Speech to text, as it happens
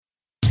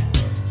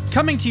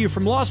Coming to you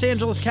from Los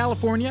Angeles,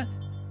 California,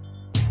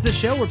 the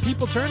show where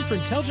people turn for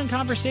intelligent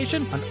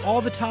conversation on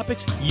all the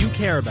topics you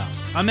care about.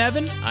 I'm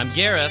Evan. I'm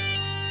Gareth.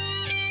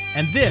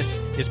 And this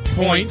is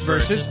Point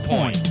versus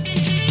Point.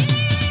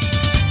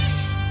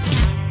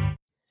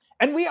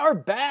 And we are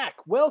back.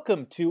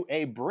 Welcome to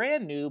a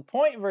brand new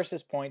Point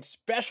versus Point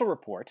special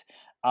report.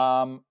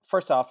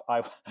 First off,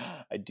 I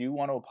do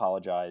want to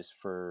apologize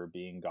for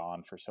being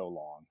gone for so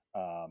long.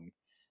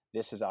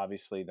 This is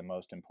obviously the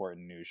most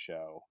important news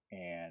show,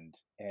 and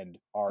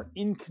our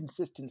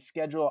inconsistent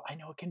schedule, I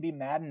know it can be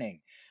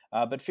maddening,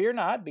 but fear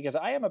not, because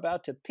I am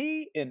about to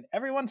pee in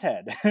everyone's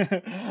head.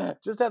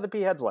 Just how the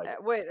pee head's like.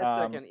 Wait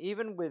a second.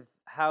 Even with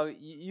how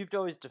you've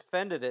always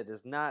defended it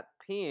as not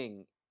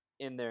peeing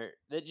in there,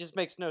 that just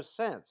makes no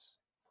sense.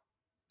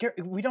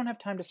 Gareth, we don't have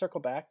time to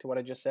circle back to what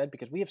I just said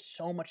because we have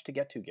so much to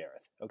get to,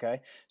 Gareth. Okay,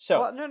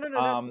 so Well, no.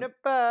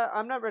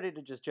 I'm not ready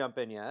to just jump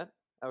in yet.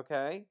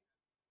 Okay.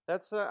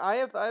 That's I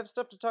have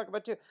stuff to talk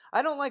about too.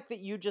 I don't like that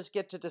you just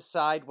get to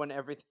decide when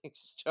everything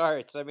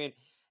starts. I mean,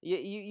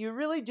 you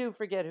really do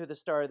forget who the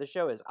star of the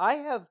show is. I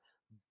have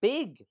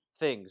big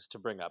things to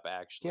bring up,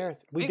 actually.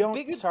 Gareth, we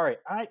don't. Sorry,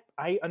 I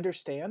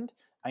understand.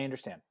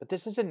 But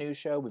this is a news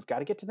show. We've got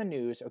to get to the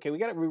news. Okay,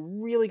 we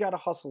really got to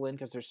hustle in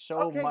because there's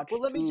so much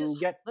to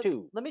get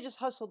to. Let me just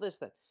hustle this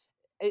then.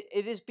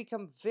 It has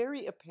become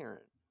very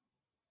apparent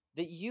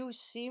that you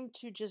seem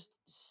to just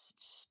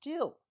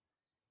still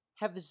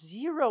have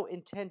zero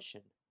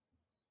intention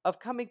of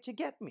coming to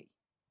get me.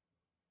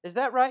 Is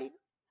that right?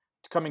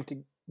 Coming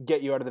to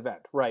get you out of the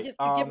vent, right? Yes,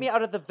 to get me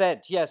out of the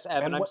vent. Yes,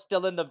 Evan, I'm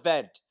still in the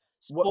vent.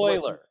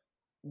 Spoiler.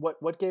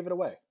 What gave it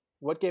away?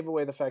 What gave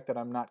away the fact that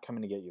I'm not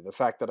coming to get you? The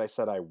fact that I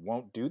said I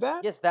won't do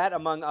that? Yes, that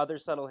among other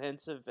subtle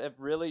hints have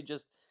really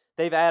just,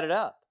 they've added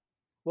up.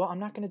 Well, I'm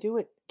not going to do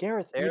it.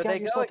 Gareth, you got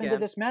yourself into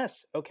this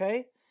mess,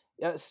 okay?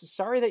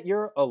 Sorry that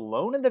you're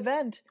alone in the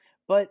vent,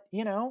 but,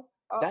 you know,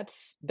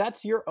 that's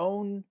your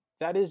own...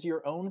 That is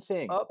your own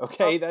thing,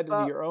 okay? That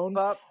is your own...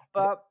 Okay.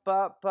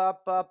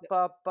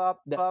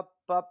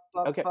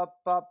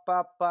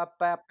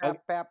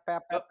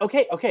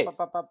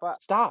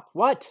 Stop.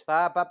 What?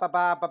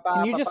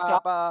 Can you just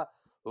stop?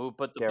 Who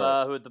put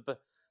the...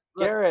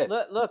 Gareth.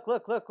 Look.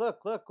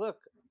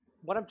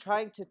 What I'm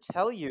trying to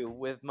tell you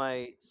with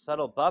my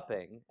subtle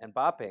bopping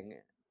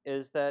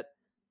is that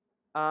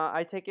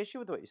I take issue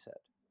with what you said.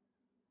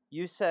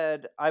 You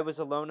said I was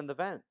alone in the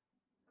vent,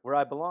 where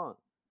I belong.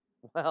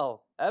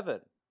 Well,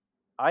 Evan,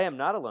 I am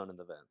not alone in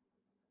the vent,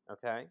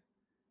 okay?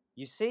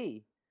 You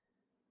see,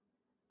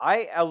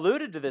 I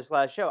alluded to this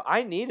last show.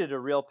 I needed a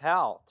real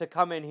pal to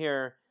come in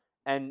here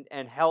and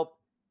help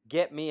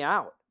get me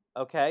out,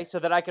 okay? So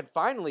that I could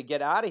finally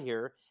get out of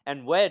here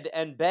and wed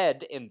and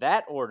bed, in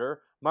that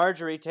order,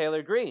 Marjorie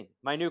Taylor Greene,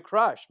 my new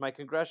crush, my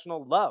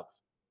congressional love.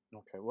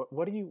 Okay,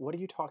 what are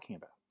you talking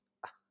about?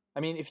 I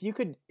mean, if you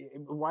could,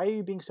 why are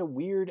you being so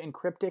weird and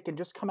cryptic and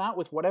just come out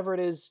with whatever it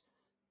is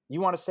you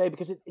want to say?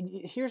 Because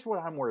here's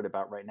what I'm worried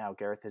about right now,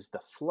 Gareth, is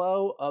the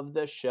flow of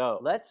the show.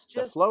 Let's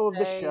just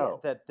say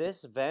that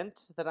this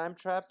vent that I'm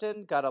trapped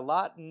in got a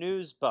lot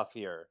news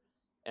buffier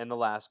in the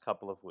last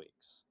couple of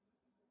weeks.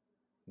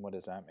 What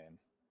does that mean?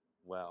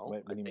 Well,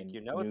 I think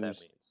you know what that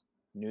means.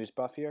 News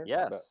buffier?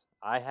 Yes,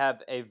 I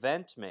have a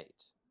vent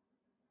mate.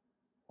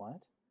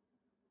 What?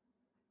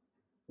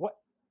 What?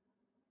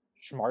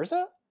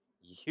 Schmarza?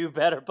 You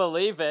better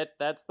believe it.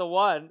 That's the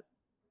one.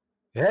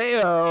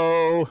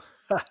 Heyo!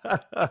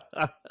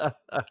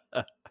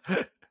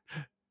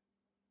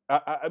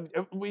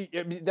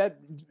 That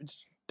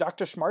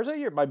Dr. Schmarza,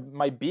 you're my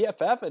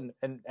BFF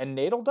and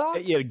natal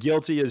dog? Yeah,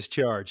 guilty as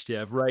charged,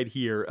 Ev, right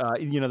here.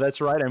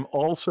 That's right. I'm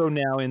also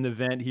now in the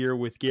vent here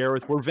with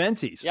Gareth. We're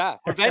venties. Yeah,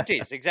 we're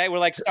venties. Exactly. We're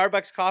like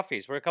Starbucks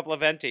coffees. We're a couple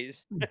of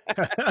venties.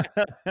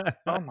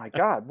 Oh my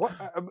God. What?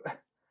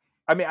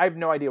 I mean, I have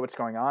no idea what's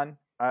going on.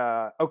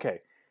 Okay.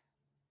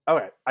 All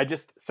right. I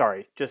guess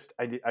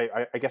I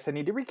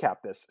need to recap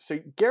this. So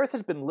Gareth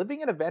has been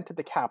living in a vent at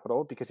the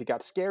Capitol because he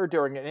got scared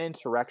during an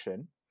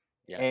insurrection.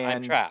 Yeah,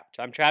 I'm trapped.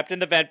 I'm trapped in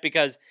the vent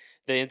because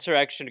the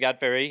insurrection got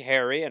very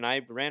hairy and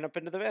I ran up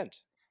into the vent.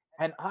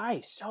 And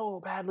I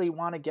so badly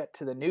want to get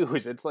to the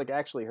news. It's like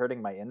actually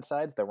hurting my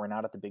insides that we're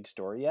not at the big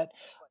story yet.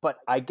 But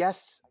I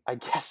guess I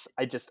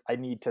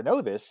need to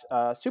know this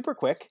super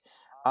quick.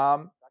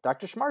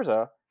 Dr.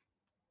 Schmarza,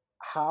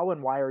 how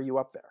and why are you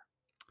up there?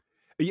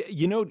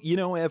 You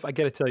know, Ev, I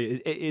got to tell you,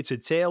 it's a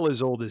tale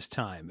as old as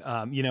time.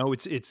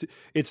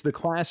 It's the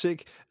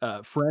classic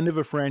friend of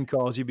a friend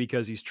calls you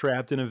because he's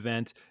trapped in a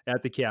vent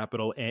at the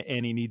Capitol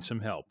and he needs some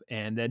help.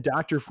 And then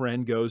Dr.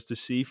 Friend goes to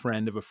see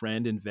friend of a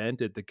friend in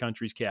vent at the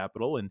country's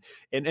capital. And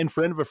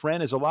friend of a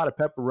friend is a lot of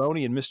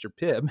pepperoni and Mr.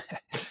 Pibb.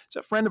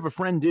 So friend of a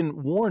friend didn't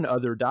warn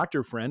other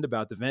Dr. Friend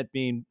about the vent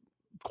being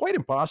quite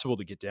impossible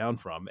to get down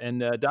from.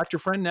 And Dr.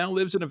 Friend now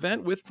lives in a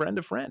vent with friend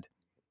of friend.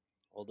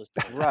 Oldest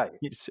right.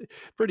 It's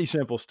pretty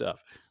simple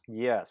stuff.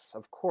 Yes,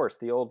 of course,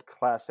 the old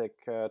classic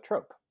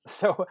trope.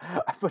 So,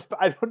 but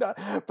I don't know.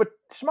 But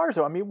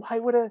Schmarzo, I mean, why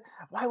would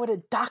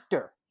a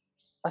doctor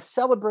a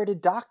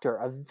celebrated doctor,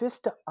 a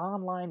Vista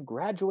Online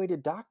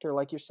graduated doctor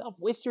like yourself,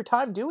 waste your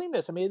time doing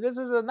this? I mean, this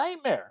is a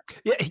nightmare.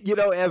 Yeah,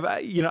 Ev,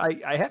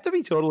 I have to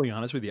be totally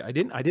honest with you. I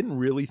didn't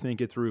really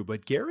think it through,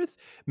 but Gareth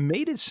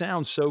made it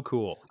sound so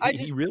cool. I He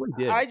just really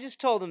did. I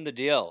just told him the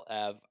deal,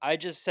 Ev. I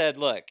just said,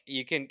 look,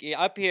 you can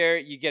up here,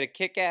 you get a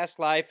kick-ass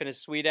life and a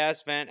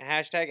sweet-ass vent,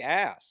 hashtag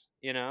ass,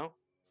 you know?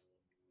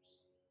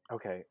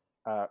 Okay.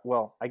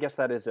 Well, I guess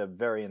that is a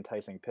very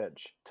enticing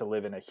pitch to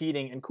live in a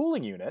heating and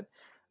cooling unit.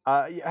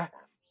 Yeah.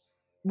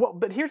 Well,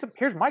 but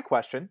here's my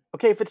question.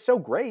 Okay, if it's so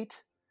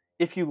great,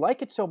 if you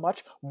like it so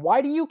much,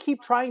 why do you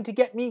keep trying to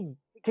get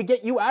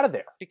you out of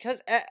there?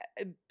 Because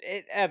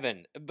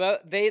Evan,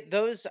 but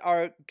those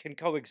are can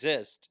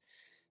coexist.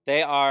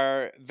 They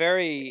are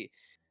very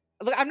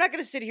look. I'm not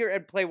going to sit here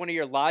and play one of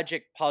your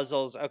logic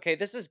puzzles. Okay,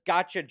 this is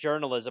gotcha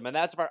journalism, and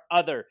that's of our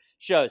other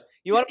shows.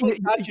 You Yeah, want to play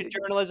gotcha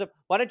journalism?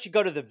 Why don't you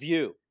go to The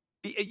View?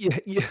 yeah.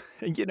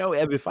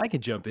 Ev, if I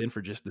can jump in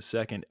for just a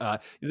second,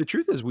 the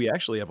truth is we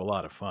actually have a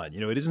lot of fun.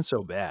 It isn't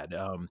so bad.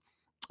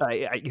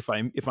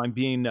 If I'm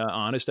being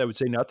honest, I would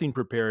say nothing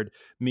prepared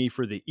me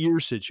for the ear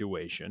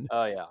situation.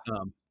 Oh yeah,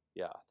 Um,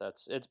 yeah.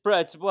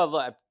 It's well,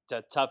 look,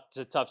 it's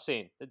a tough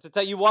scene.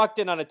 You walked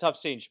in on a tough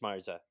scene,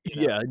 Schmarza.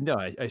 yeah, no,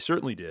 I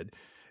certainly did.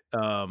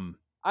 Um,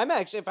 I'm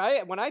actually, if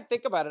I when I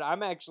think about it,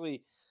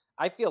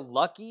 I feel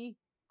lucky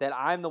that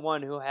I'm the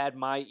one who had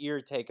my ear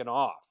taken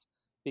off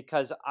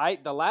because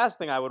the last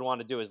thing I would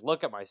want to do is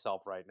look at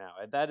myself right now.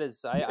 And that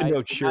is, I no, do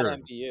not sure.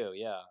 envy you.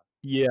 Yeah,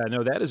 Yeah,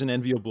 no, that is an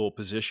enviable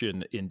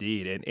position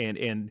indeed,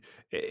 and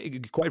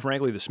quite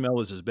frankly, the smell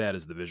is as bad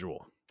as the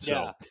visual.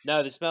 yeah. So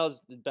No, the smells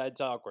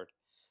that's awkward.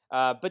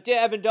 But yeah,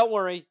 Evan, don't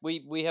worry.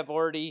 We have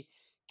already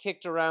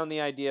kicked around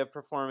the idea of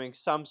performing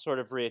some sort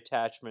of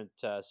reattachment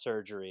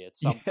surgery at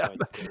some yeah,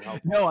 point soon, no,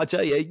 hopefully. I'll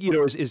tell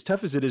you, as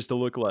tough as it is to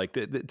look like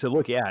to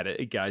look at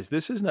it, guys,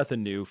 this is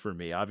nothing new for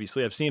me.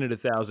 Obviously, I've seen it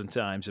 1,000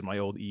 times in my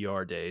old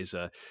ER days.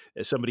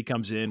 As somebody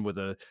comes in with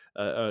an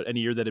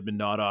ear that had been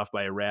gnawed off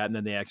by a rat, and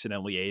then they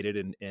accidentally ate it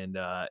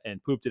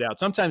and pooped it out.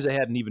 Sometimes they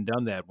hadn't even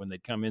done that when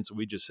they'd come in, so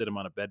we just sit them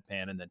on a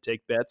bedpan and then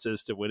take bets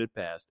as to when it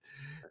passed.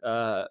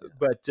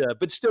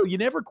 But still, you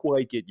never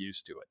quite get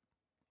used to it.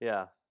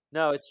 Yeah.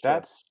 No, it's true.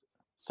 That's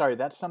sorry,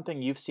 that's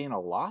something you've seen a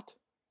lot?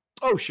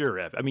 Oh, sure,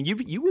 Ev. I mean,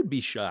 you would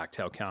be shocked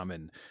how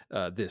common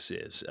this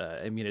is.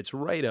 I mean, it's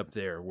right up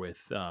there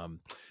with,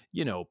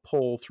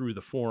 pull through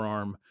the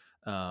forearm.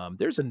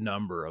 There's a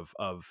number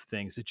of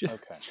things that just,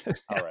 Okay.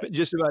 just All right. happen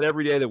just about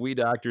every day that we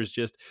doctors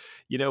just,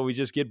 we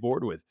just get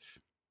bored with.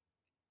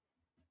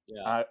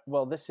 Yeah.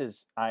 Well, this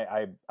is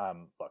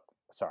look,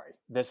 sorry.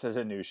 This is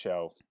a news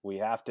show. We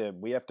have to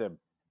we have to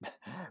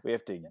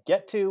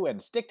get to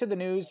and stick to the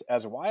news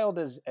as wild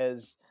as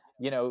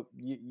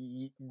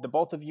the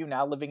both of you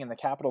now living in the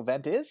capital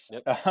vent is.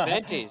 Yep.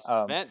 Venties.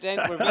 um,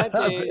 We're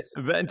venties.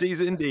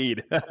 Venties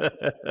indeed.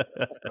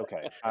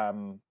 okay.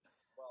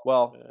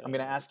 Well, I'm going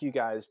to Uh, ask you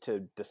guys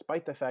to,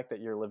 despite the fact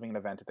that you're living in an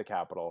event at the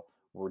Capitol,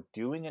 we're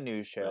doing a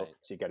news show, right.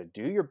 so you got to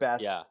do your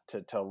best Yeah.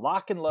 to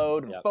lock and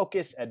load and Yep.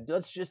 focus, and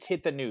let's just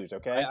hit the news,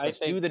 okay? I Let's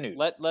think do the news.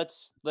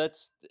 let's.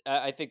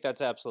 I think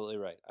that's absolutely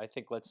right. I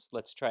think let's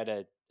try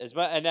to as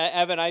much. And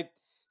Evan,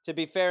 to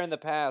be fair, in the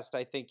past,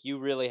 I think you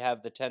really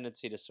have the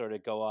tendency to sort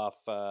of go off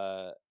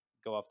the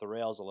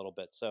rails a little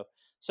bit.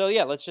 So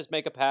yeah, let's just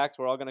make a pact.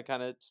 We're all going to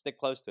kind of stick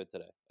close to it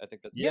today. I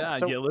think that's Yeah. Yeah,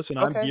 So yeah. Listen,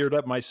 I'm okay, geared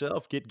up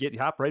myself.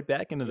 Hop right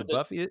back into good.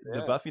 the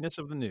Yeah, buffiness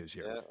of the news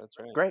here. yeah, that's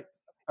right. great.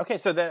 Okay,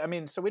 so then I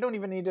mean, so we don't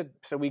even need to.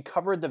 So we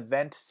covered the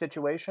vent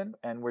situation,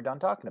 and we're done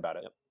talking about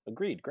it. Yep.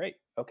 Agreed. Great.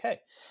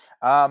 Okay.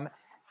 Um,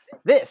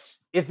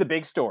 this is the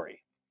big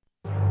story.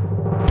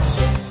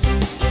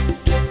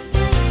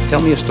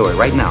 Tell me a story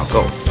right now.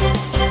 Go.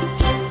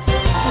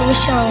 I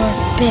wish I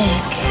were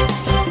big.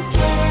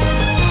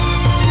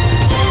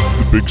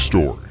 The big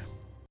story.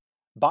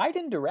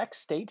 Biden directs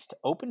states to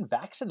open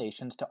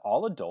vaccinations to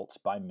all adults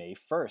by May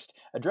 1st.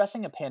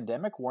 Addressing a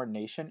pandemic-worn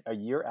nation a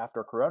year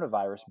after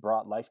coronavirus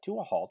brought life to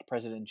a halt,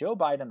 President Joe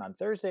Biden on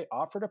Thursday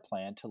offered a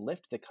plan to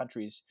lift the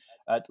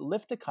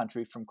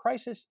country from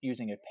crisis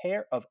using a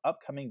pair of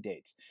upcoming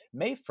dates: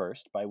 May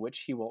 1st, by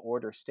which he will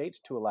order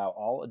states to allow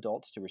all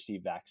adults to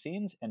receive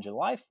vaccines, and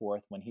July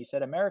 4th, when he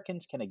said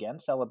Americans can again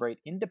celebrate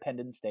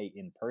Independence Day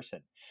in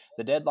person.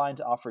 The deadlines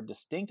offer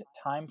distinct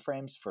time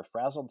frames for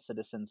frazzled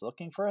citizens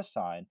looking for a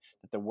sign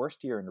that the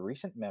worst year in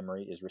recent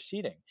memory is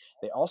receding.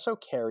 They also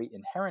carry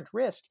inherent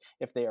risk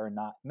if they are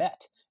not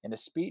met. In a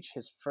speech,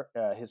 his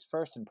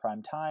first in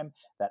prime time,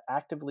 that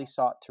actively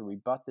sought to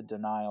rebut the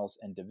denials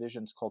and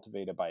divisions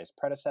cultivated by his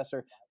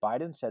predecessor,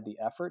 Biden said the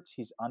efforts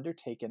he's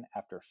undertaken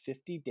after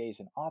 50 days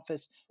in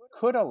office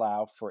could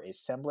allow for a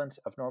semblance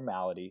of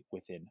normality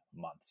within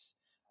months.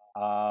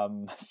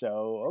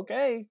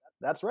 Okay,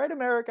 that's right,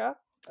 America.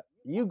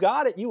 You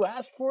got it. You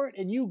asked for it,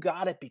 and you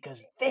got it,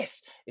 because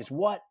this is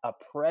what a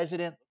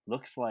president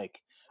looks like.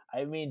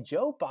 I mean,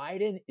 Joe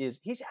Biden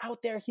he's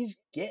out there, he's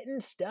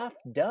getting stuff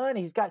done.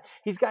 He's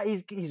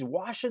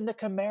washing the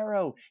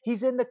Camaro.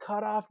 He's in the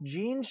cutoff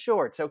jean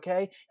shorts,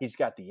 okay? He's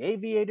got the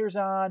aviators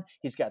on.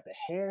 He's got the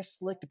hair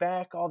slicked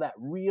back, all that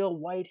real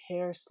white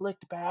hair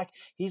slicked back.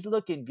 He's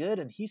looking good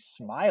and he's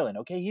smiling,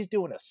 okay? He's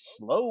doing a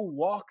slow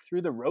walk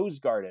through the Rose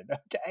Garden,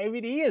 okay? I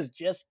mean, he is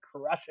just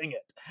crushing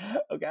it,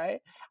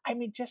 okay? I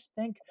mean, just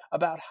think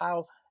about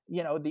how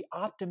the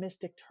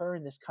optimistic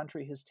turn this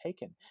country has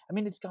taken. I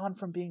mean, it's gone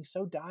from being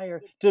so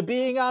dire to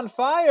being on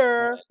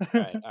fire.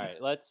 All right.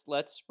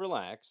 Let's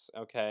relax,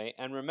 okay?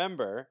 And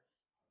remember,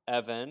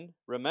 Evan,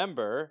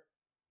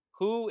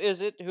 who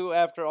is it who,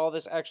 after all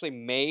this, actually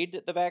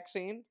made the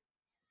vaccine?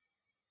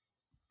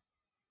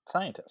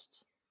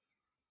 Scientists.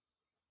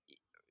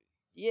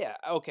 Yeah,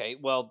 okay.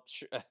 Well,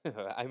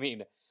 I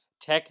mean,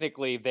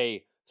 technically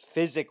they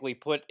physically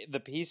put the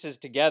pieces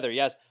together,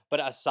 yes, but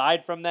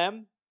aside from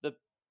them,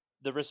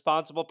 the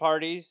responsible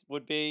parties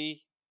would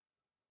be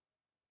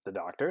The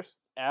doctors,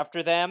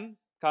 after them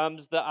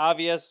comes the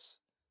obvious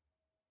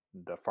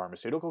the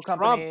pharmaceutical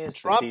companies,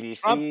 the CDC.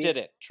 Trump did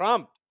it.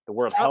 The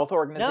World Health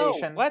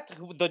Organization. No, what?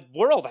 The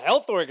World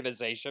Health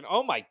Organization?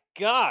 Oh my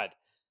God.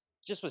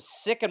 Just was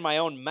sick in my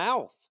own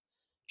mouth.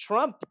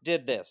 Trump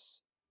did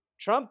this.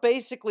 Trump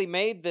basically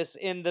made this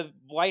in the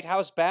White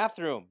House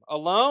bathroom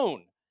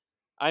alone.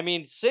 I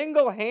mean,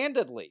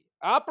 single-handedly.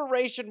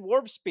 Operation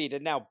Warp Speed.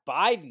 And now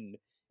Biden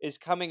is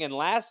coming in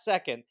last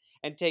second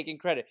and taking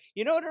credit.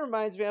 You know what it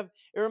reminds me of?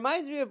 It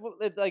reminds me of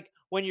like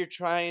when you're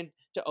trying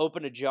to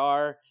open a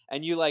jar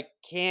and you like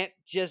can't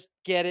just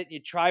get it. You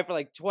try for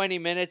like 20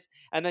 minutes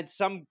and then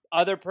some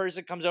other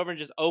person comes over and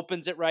just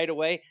opens it right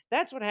away.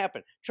 That's what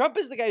happened. Trump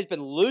is the guy who's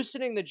been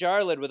loosening the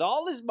jar lid with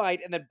all his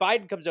might, and then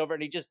Biden comes over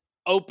and he just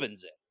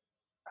opens it.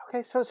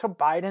 Okay, so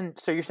Biden.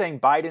 So you're saying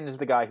Biden is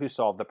the guy who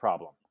solved the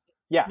problem?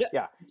 Yeah, No,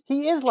 yeah.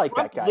 He is like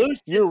Trump that guy.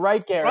 You're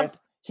right, Gareth.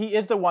 He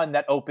is the one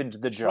that opened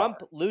the jar.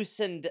 Trump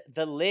loosened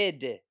the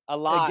lid a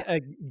lot.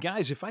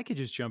 Guys, if I could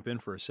just jump in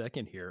for a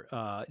second here,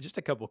 just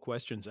a couple of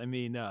questions. I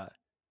mean,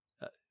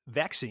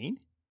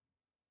 vaccine.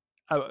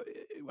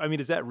 I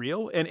mean, is that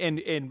real?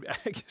 And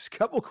I guess a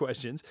couple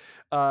questions.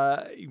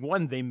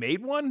 One, they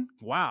made one.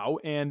 Wow.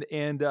 And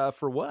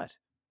for what?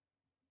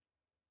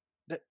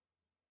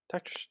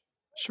 Dr.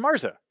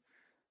 Schmarza.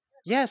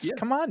 Yes, Yeah.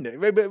 come on.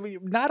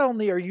 Not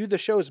only are you the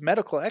show's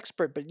medical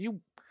expert, but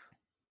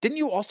didn't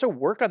you also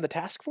work on the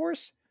task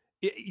force?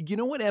 You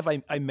know what, Ev?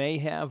 I may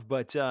have,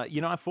 but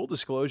on full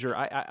disclosure,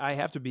 I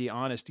have to be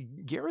honest.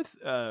 Gareth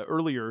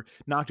earlier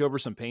knocked over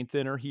some paint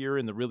thinner here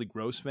in the really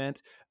gross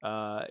vent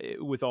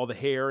with all the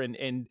hair,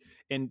 and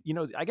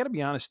I got to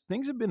be honest,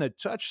 things have been a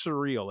touch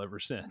surreal ever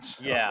since.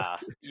 Yeah.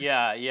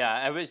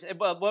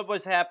 What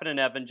was happening,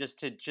 Evan? Just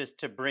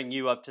to bring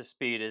you up to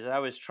speed, is I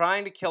was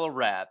trying to kill a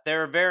rat.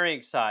 There are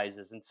varying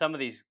sizes, and some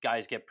of these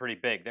guys get pretty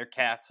big. They're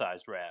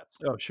cat-sized rats.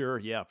 Oh, sure,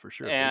 yeah, for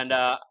sure. And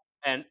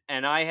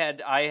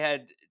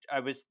I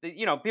was,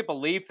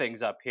 people leave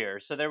things up here.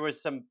 So there was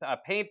some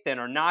paint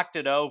thinner, knocked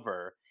it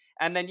over.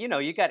 And then,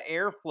 you got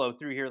airflow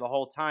through here the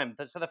whole time.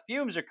 So the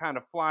fumes are kind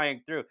of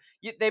flying through.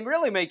 They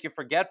really make you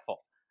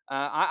forgetful.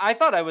 I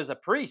thought I was a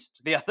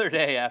priest the other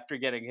day after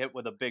getting hit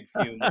with a big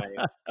fume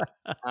wave.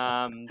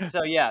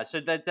 So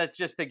that's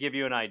just to give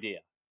you an idea.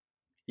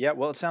 Yeah,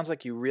 well, it sounds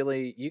like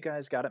you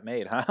guys got it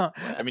made, huh?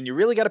 I mean, you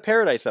really got a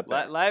paradise up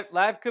there.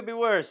 Life could be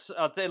worse.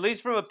 I'll say, at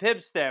least from a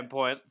PIB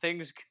standpoint,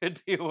 things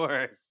could be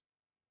worse.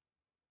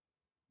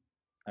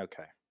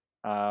 Okay.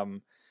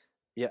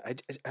 Yeah,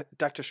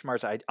 Dr.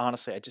 Schmarz, I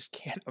just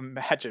can't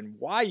imagine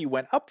why you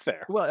went up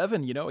there. Well,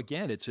 Evan,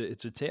 again, it's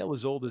a tale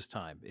as old as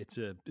time. It's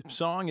a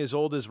song as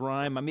old as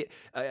rhyme. I mean,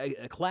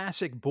 a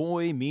classic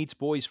boy meets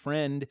boy's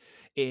friend,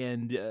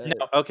 and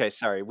No, okay,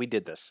 sorry, we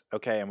did this,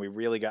 okay, and we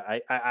really got.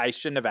 I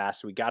shouldn't have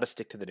asked. We got to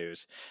stick to the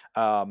news.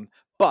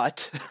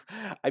 But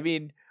I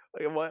mean,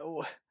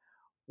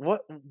 what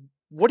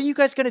are you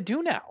guys gonna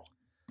do now?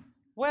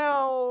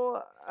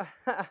 Well,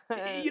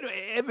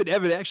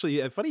 Evan,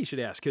 actually, funny you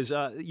should ask, because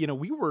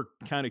we were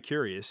kind of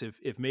curious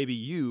if maybe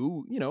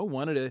you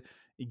wanted to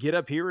get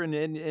up here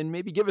and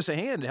maybe give us a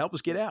hand to help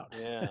us get out.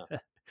 Yeah.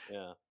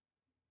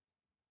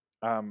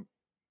 I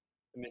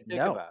Think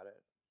no. about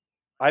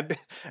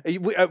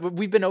it.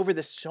 We've been over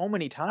this so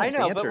many times. I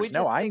know, the but answer we is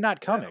no. just I'm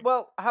not coming.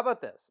 Well, how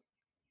about this?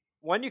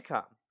 When you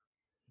come,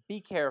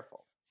 be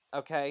careful,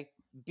 okay?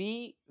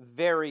 Be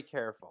very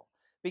careful.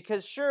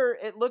 Because sure,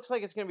 it looks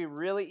like it's going to be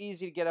really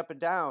easy to get up and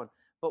down,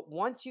 but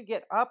once you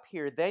get up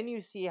here, then you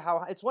see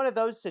how it's one of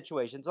those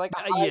situations, like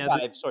a high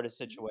dive sort of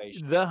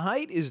situation. The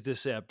height is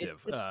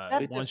deceptive. It's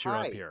deceptive once you're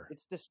height. up here.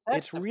 It's deceptive.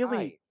 It's really,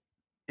 height.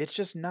 it's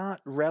just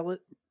not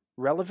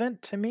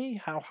relevant to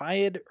me how high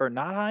it or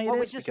not high Well,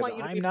 it we is just because want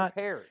you to I'm be not.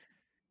 prepared.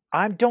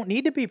 I don't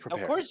need to be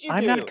prepared. Of course you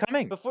I'm do. not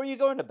coming. Before you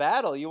go into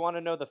battle, you want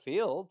to know the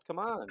field. Come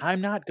on.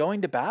 I'm not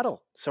going to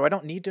battle, so I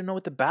don't need to know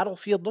what the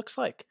battlefield looks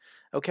like.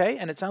 Okay,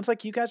 and it sounds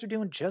like you guys are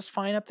doing just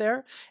fine up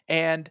there.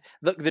 And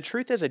the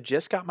truth is, I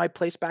just got my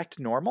place back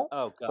to normal.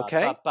 Oh God.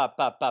 Okay. Ba.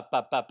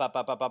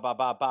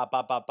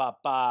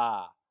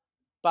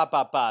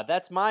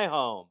 That's my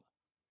home.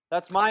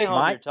 That's my Hey,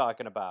 home you're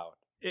talking about.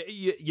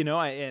 You know,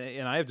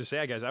 I have to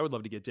say, guys, I would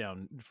love to get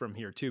down from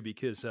here too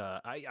because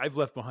I've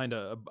left behind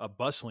a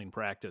bustling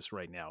practice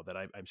right now that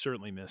I'm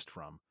certainly missed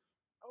from.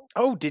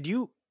 Oh, do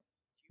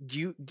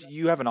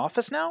you have an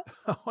office now?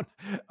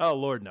 Oh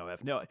Lord, no,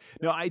 no.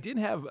 I did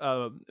have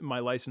my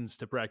license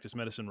to practice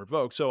medicine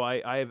revoked, so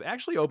I have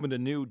actually opened a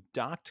new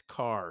docked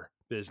car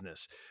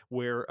business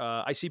where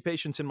I see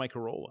patients in my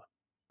Corolla.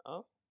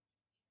 Oh,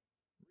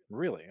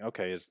 Really?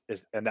 Okay. Is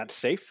and that's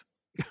safe?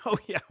 Oh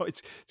yeah,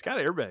 it's got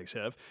airbags,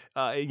 have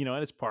you know,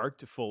 and it's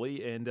parked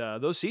fully, and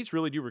those seats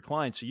really do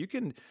recline, so you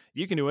can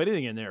do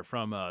anything in there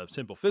from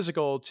simple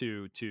physical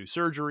to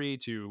surgery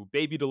to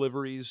baby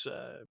deliveries.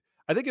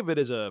 I think of it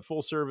as a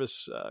full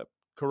service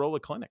Corolla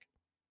clinic.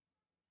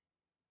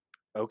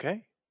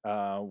 Okay.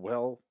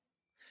 Well,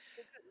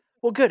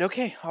 good.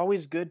 Okay.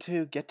 Always good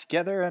to get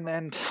together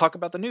and talk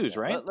about the news,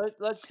 yeah. right?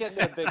 Let's get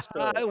into the big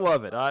story. I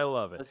love it. I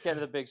love it. Let's get to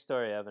the big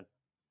story, Evan.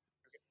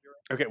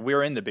 Okay,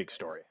 we're in the big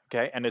story.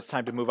 Okay, and it's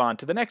time to move on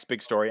to the next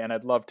big story. And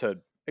I'd love to,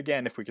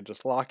 again, if we could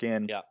just lock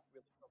in, Yeah.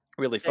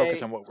 really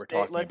focus on what we're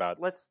talking let's, about.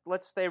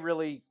 Let's stay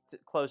really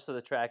close to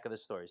the track of the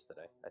stories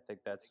today. I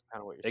think that's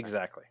kind of what you're saying.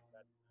 Exactly.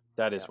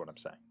 That is Yeah. what I'm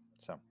saying.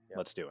 So Yep.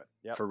 let's do it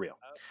Yep. for real.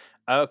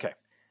 Okay.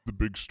 The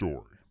big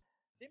story.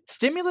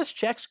 Stimulus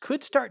checks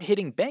could start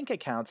hitting bank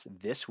accounts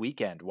this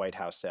weekend, White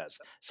House says.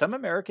 Some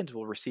Americans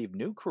will receive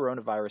new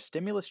coronavirus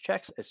stimulus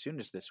checks as soon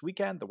as this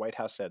weekend, the White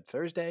House said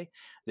Thursday.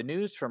 The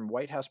news from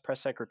White House Press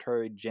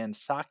Secretary Jen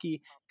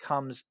Psaki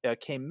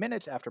came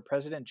minutes after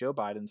President Joe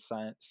Biden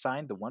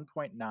signed the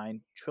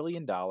 $1.9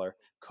 trillion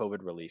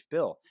COVID relief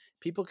bill.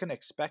 People can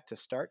expect to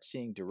start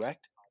seeing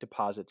direct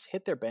deposits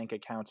hit their bank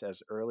accounts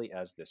as early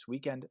as this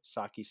weekend,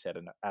 Psaki said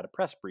at a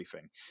press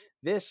briefing.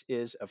 This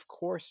is, of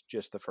course,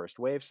 just the first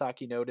wave,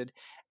 Psaki noted,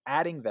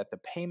 adding that the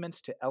payments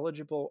to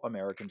eligible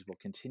Americans will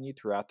continue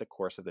throughout the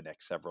course of the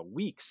next several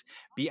weeks.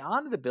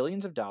 Beyond the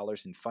billions of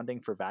dollars in funding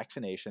for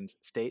vaccinations,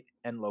 state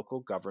and local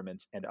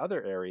governments, and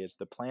other areas,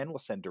 the plan will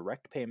send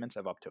direct payments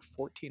of up to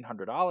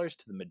 $1,400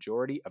 to the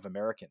majority of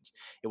Americans.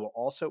 It will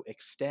also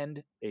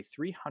extend a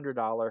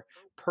 $300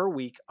 per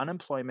week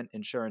unemployment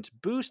insurance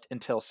boost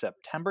until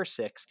September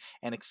 6th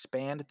and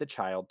expand the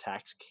child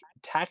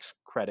tax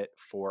credit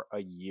for a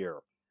year.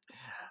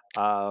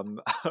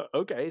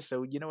 Okay,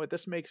 so you know what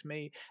this makes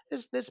me,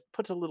 this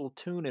puts a little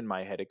tune in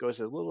my head. It goes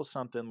a little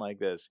something like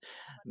this: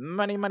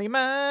 money, money,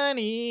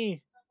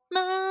 money,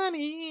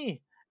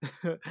 money.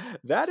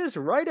 That is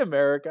right,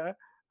 America.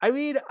 I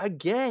mean,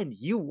 again,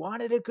 you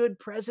wanted a good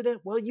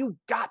president, well, you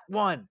got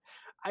one.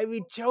 I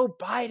mean, Joe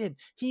Biden,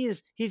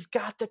 he's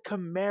got the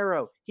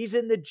Camaro, he's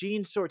in the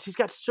jean shorts, he's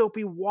got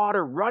soapy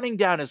water running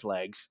down his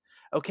legs.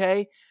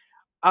 Okay,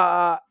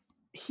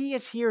 he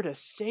is here to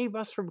save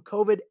us from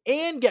COVID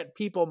and get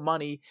people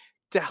money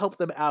to help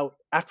them out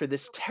after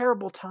this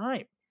terrible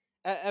time.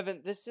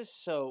 Evan, this is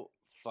so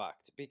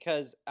fucked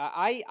because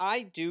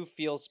I do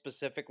feel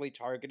specifically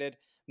targeted,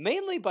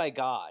 mainly by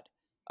God.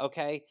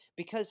 Okay,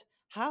 because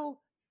how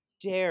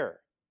dare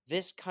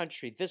this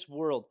country, this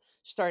world,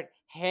 start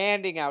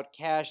handing out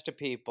cash to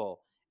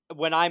people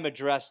when I'm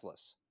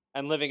addressless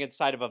and living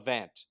inside of a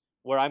vent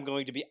where I'm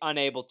going to be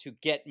unable to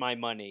get my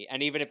money,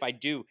 and even if I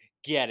do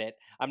get it,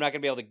 I'm not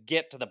going to be able to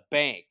get to the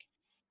bank.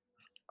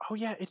 Oh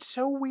yeah, it's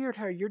so weird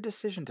how your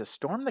decision to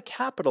storm the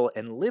Capitol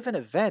and live an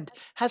event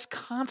has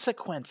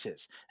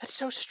consequences. That's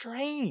so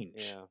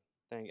strange.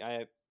 Yeah,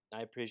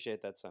 I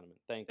appreciate that sentiment.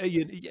 Thank Hey,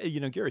 you.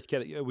 you know, Gareth,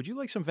 would you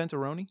like some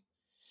Venturoni?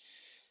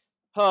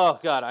 Oh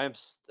God,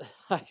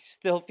 I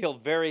still feel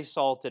very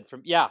salted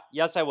from. Yeah,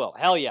 yes, I will.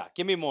 Hell yeah,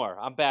 give me more.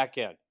 I'm back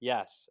in.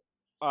 Yes.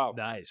 Oh,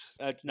 Nice.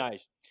 that's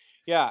nice.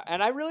 Yeah,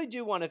 and I really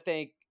do want to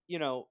thank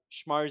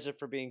Schmarza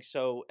for being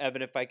so.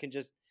 Evan, if I can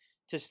just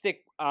to stick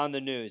on the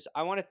news,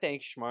 I want to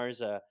thank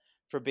Schmarza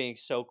for being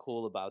so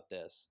cool about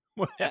this.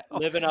 Well,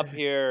 Living up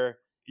here,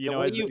 you the know,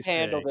 way as they you've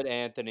handled say. it,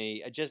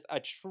 Anthony, just a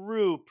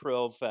true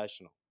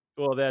professional.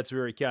 Well, that's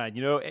very kind.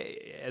 You know,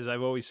 as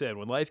I've always said,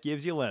 when life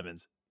gives you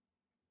lemons.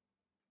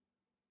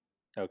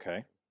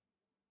 Okay.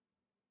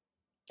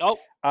 Oh,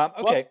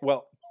 Okay.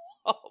 Well,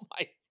 oh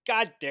my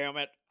God, damn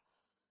it!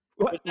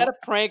 What? Was that a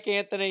prank,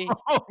 Anthony?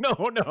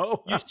 Oh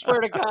no! You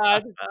swear to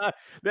God.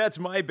 That's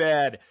my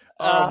bad.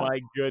 Oh Uh, my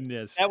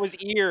goodness! That was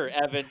ear,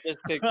 Evan.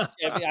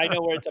 I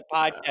know where it's a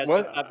podcast, so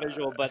what? it's not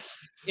visual, but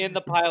in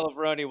the pile of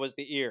Roni was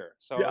the ear.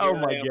 So Yeah, oh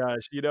here my I am.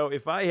 gosh! You know,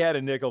 if I had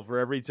a nickel for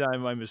every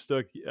time I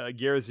mistook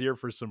Gareth's ear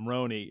for some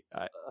Roni,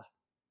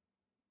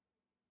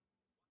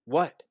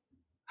 What?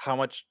 How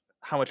much?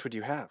 How much would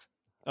you have?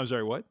 I'm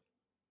sorry. What?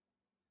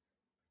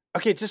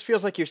 Okay, it just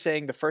feels like you're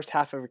saying the first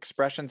half of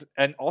expressions,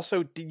 and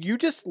also, did you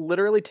just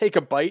literally take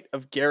a bite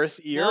of Gareth's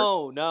ear?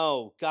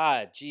 No,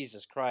 God,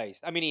 Jesus Christ.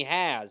 I mean, he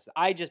has.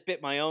 I just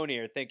bit my own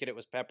ear thinking it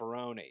was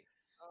pepperoni.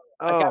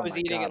 Like I Oh was my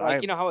eating God! it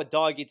like, you know how a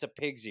dog eats a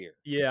pig's ear?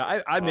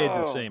 Yeah, I made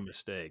the Oh. same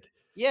mistake.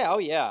 Yeah, oh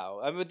yeah.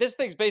 I mean, this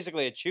thing's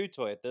basically a chew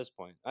toy at this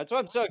point. That's why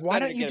I'm so excited Why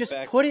to don't you get just it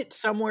back. put it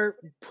somewhere?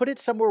 Put it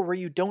somewhere where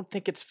you don't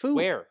think it's food.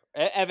 Where?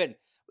 Evan,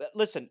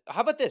 listen,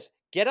 how about this?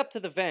 Get up to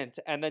the vent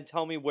and then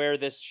tell me where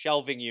this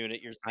shelving unit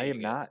you're I seeing am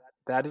is. not.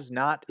 That is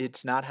not.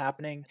 It's not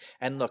happening.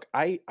 And look,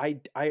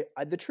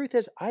 the truth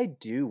is, I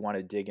do want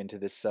to dig into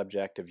this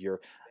subject of your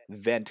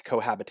vent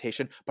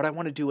cohabitation, but I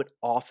want to do it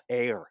off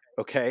air.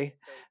 Okay,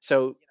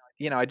 so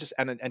I just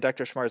and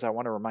Dr. Schmarz, I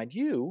want to remind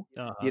you,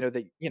 Uh-huh.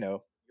 that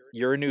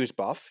you're a news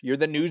buff. You're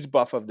the news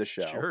buff of the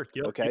show. Sure.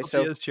 Okay, Guilty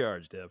so as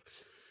charged, Ev.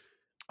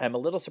 I'm a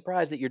little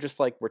surprised that you're just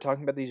like we're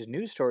talking about these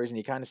news stories, and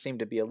you kind of seem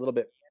to be a little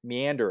bit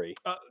meandery.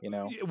 Uh, You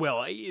know.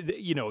 well,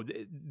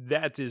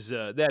 that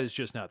is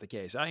just not the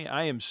case.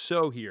 I am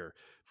so here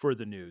for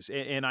the news,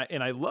 and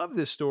I love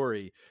this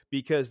story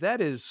because that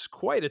is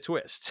quite a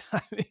twist.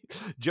 I mean,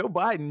 Joe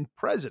Biden,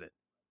 president.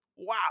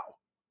 Wow.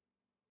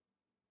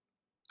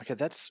 Okay,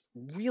 that's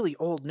really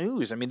old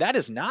news. I mean, that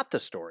is not the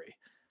story.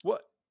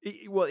 What?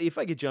 Well, if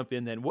I could jump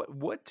in, then what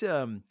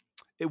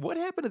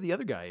happened to the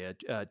other guy,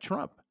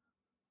 Trump?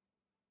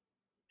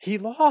 He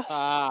lost.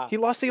 Ah, He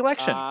lost the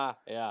election.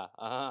 yeah,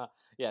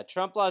 yeah.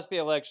 Trump lost the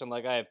election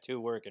like I have two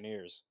working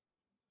ears.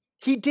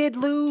 He did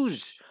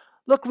lose.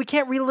 Look, we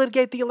can't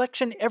relitigate the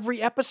election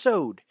every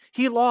episode.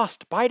 He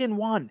lost. Biden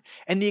won.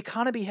 And the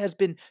economy has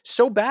been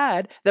so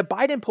bad that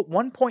Biden put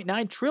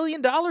 $1.9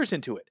 trillion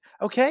into it.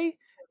 Okay?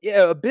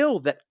 Yeah, a bill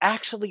that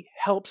actually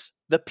helps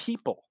the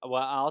people.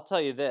 Well, I'll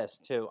tell you this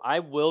too. I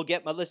will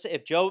get my listen.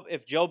 If Joe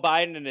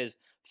Biden and his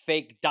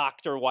fake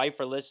doctor wife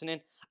are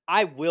listening,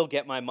 I will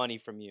get my money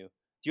from you.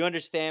 Do you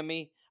understand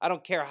me? I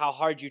don't care how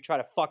hard you try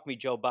to fuck me,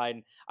 Joe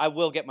Biden. I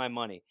will get my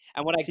money.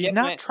 And when I He's get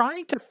not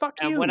trying to fuck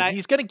and you. when I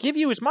He's going to give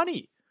you his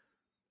money.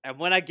 and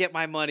when I get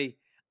my money,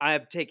 I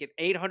am taking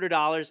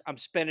 $800. I'm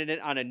spending it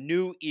on a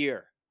new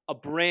ear, a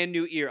brand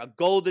new ear, a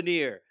golden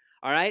ear.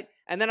 All right,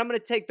 and then I'm going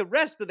to take the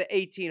rest of the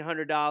 $1,800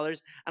 and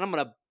I'm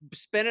going to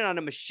spend it on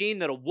a machine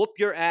that'll whoop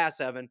your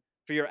ass, Evan,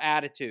 for your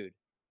attitude.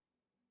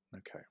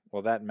 Okay.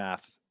 Well, that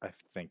math, I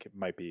think, it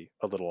might be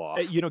a little off.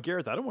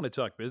 Gareth, I don't want to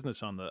talk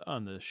business on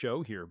the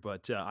show here,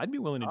 but I'd be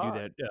willing to do All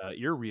that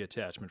ear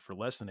reattachment for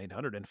less than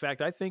 800. In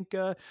fact, I think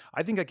I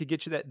could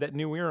get you that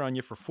new ear on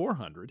you for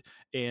 400,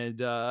 and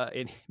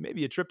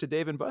maybe a trip to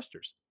Dave and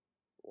Buster's.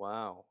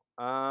 Wow.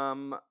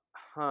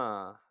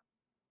 Huh.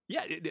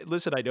 Yeah,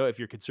 listen, I know if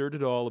you're concerned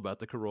at all about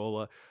the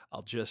Corolla,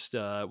 I'll just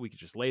we could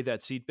just lay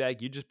that seat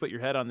back. You just put your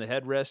head on the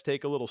headrest,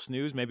 take a little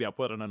snooze. Maybe I'll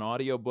put on an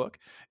audio book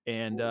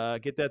and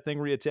get that thing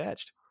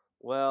reattached.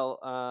 Well,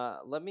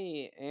 let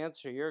me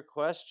answer your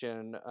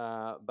question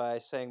by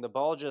saying the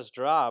ball just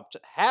dropped.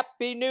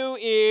 Happy New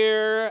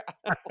Year!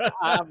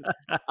 I'm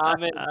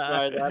in,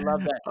 Schwarz. I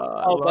love that.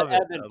 I Oh, love but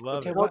it. Evan, I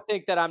love it. don't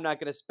think that I'm not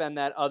going to spend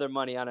that other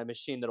money on a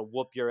machine that'll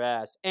whoop your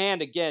ass.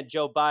 And again,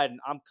 Joe Biden,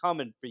 I'm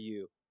coming for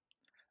you.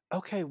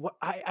 Okay.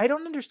 I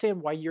don't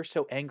understand why you're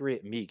so angry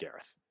at me,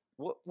 Gareth.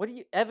 What do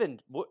you, Evan?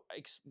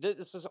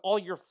 This is all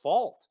your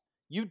fault.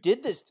 You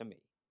did this to me.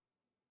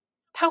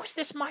 How is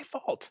this my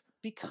fault?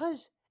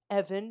 Because,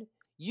 Evan,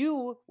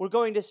 you were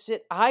going to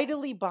sit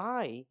idly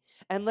by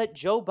and let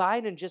Joe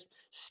Biden just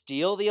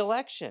steal the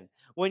election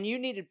when you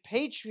needed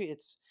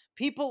patriots,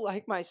 people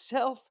like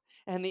myself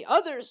and the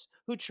others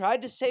who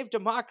tried to save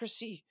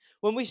democracy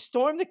when we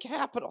stormed the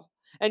Capitol.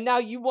 And now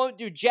you won't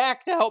do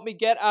jack to help me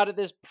get out of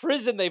this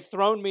prison they've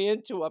thrown me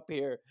into up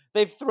here.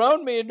 They've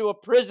thrown me into a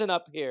prison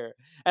up here.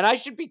 And I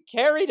should be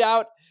carried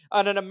out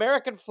on an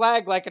American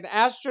flag like an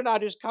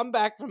astronaut who's come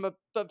back from a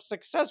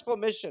successful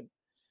mission.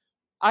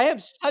 I am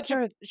such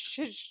Gareth,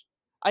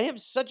 I am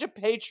such a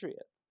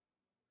patriot.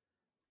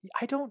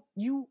 I don't.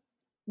 You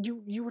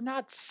were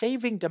not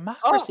saving Oh,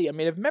 democracy. I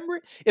mean,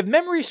 if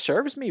memory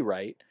serves me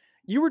right,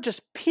 you were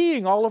just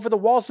peeing all over the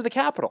walls of the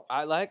Capitol.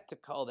 I like to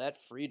call that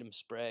freedom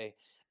spray,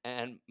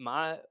 and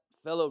my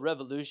fellow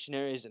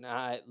revolutionaries and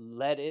I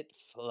let it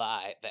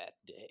fly that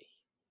day.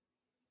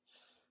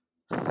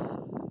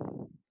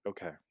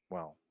 Okay.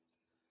 Well,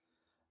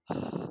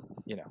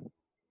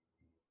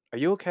 are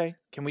you okay?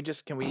 Can we?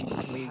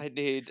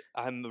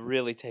 I'm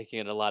really taking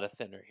it a lot of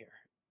thinner here.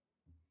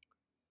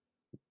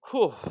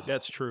 Whew.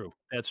 That's true.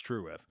 That's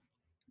true, Ev.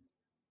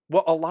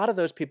 Well, a lot of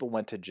those people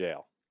went to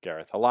jail,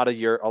 Gareth. A lot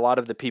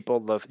of the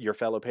people, your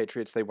fellow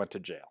patriots, they went to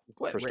jail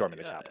for storming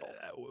the Capitol.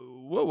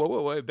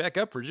 Whoa! Back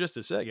up for just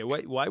a second.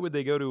 Why would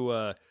they go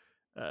to?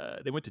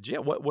 They went to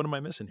jail. What am I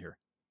missing here?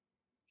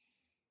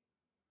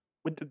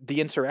 With the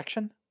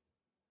insurrection?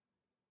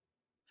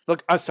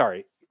 Look, I'm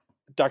sorry,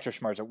 Dr.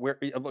 Schmarza.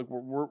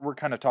 We're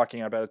kind of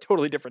talking about a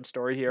totally different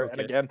story here. And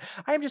Okay. again,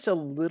 I am just a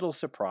little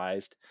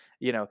surprised,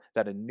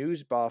 that a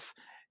news buff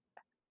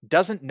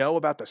doesn't know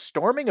about the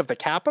storming of the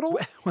Capitol.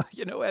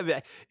 Well,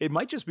 Ev, it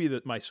might just be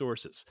that my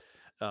sources,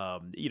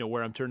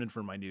 where I'm turning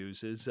for my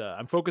news is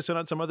I'm focusing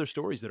on some other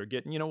stories that are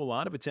getting, a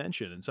lot of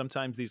attention. And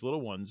sometimes these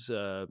little ones,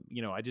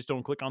 I just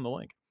don't click on the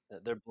link.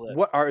 They're blip.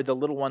 What are the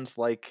little ones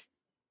like?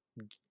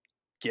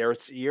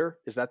 Garrett's ear?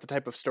 Is that the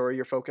type of story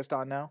you're focused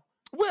on now?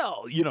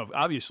 Well,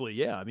 obviously,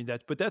 yeah. I mean,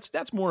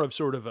 that's more of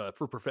sort of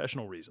for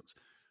professional reasons.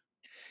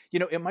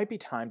 It might be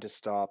time to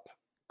stop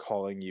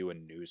calling you a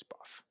news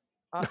buff.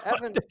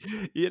 Evan,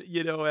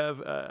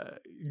 Ev,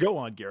 go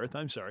on, Gareth.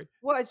 I'm sorry.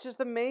 well, it's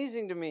just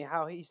amazing to me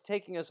how he's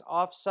taking us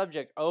off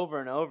subject over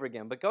and over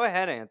again. But go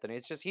ahead, Anthony.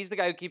 It's just he's the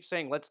guy who keeps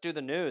saying, "Let's do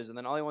the news," and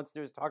then all he wants to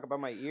do is talk about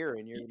my ear.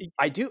 And you're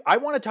I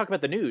want to talk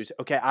about the news.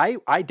 Okay,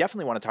 I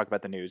definitely want to talk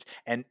about the news.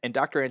 And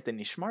Dr.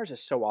 Anthony Schmarza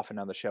is so often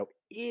on the show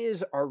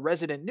is our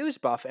resident news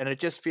buff, and it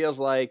just feels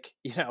like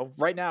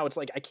right now it's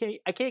like I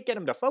can't get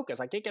him to focus.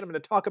 I can't get him to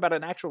talk about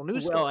an actual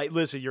news story.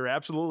 Listen, you're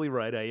absolutely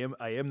right.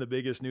 I am the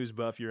biggest news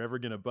buff you're ever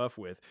going to buff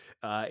with.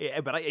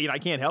 But I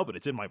can't help it.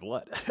 It's in my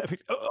blood. I mean,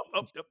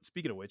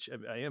 speaking of which,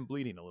 I am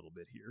bleeding a little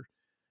bit here.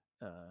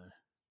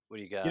 what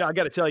do you got? I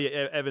got to tell you,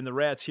 Evan, the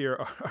rats here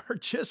are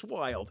just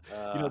wild.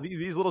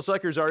 These little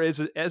suckers are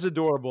as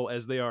adorable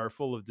as they are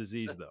full of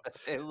disease, though.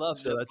 They love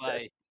to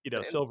bite.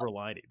 Silver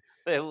lining.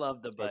 They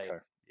love to bite. Okay.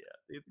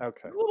 Yeah.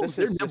 Okay.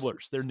 They're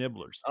nibblers. They're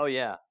nibblers. Oh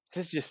yeah.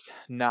 This is just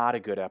not a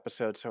good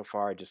episode so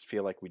far. I just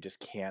feel like we just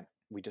can't.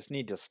 We just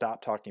need to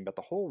stop talking about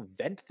the whole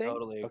vent thing.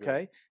 Totally agree.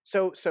 Okay.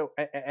 So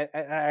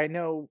I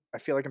know I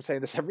feel like I'm saying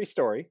this every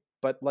story,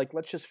 but like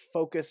let's just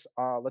focus.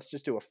 Let's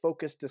just do a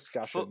focused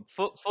discussion.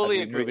 Fully as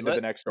we agree. move into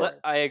the next story.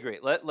 I agree.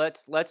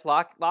 Let's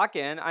lock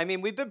in. I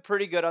mean, we've been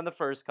pretty good on the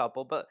first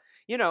couple, but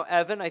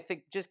Evan, I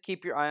think just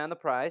keep your eye on the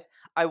prize.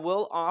 I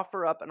will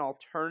offer up an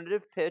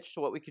alternative pitch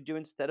to what we could do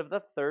instead of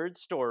the third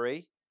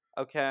story.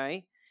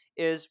 Okay,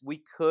 is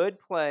we could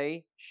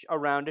play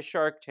around a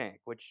Shark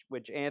Tank, which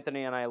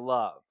Anthony and I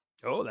love.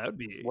 Oh, that would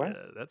be What?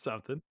 that's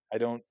something. I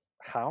don't.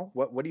 How?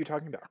 What are you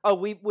talking about?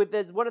 Oh,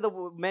 that's one of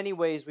the many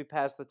ways we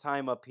pass the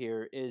time up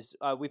here is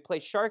we play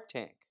Shark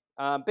Tank.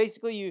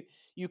 Basically,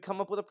 you come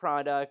up with a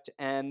product,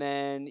 and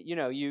then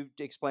you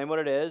explain what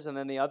it is, and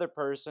then the other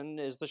person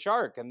is the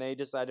shark, and they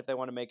decide if they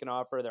want to make an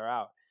offer. They're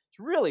out. It's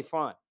really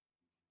fun.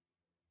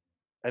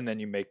 And then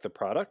you make the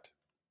product.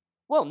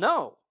 Well,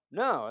 no.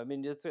 I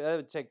mean, it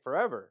would take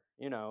forever.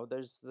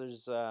 There's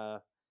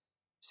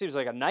seems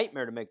like a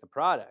nightmare to make the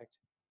product.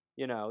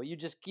 You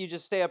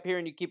just stay up here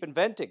and you keep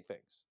inventing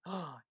things.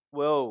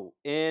 Whoa,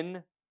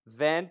 inventing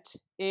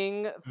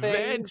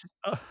things.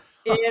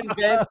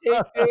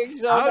 Inventing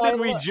things. How did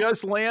we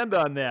just land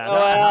on that?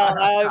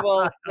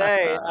 Well,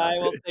 I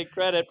will take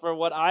credit for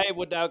what I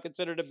would now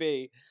consider to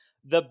be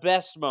the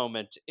best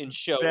moment in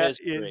show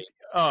history.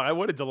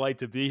 What a delight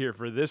to be here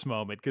for this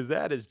moment, because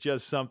that is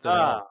just something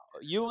else.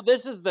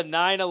 This is the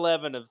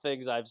 9/11 of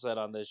things I've said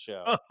on this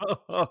show.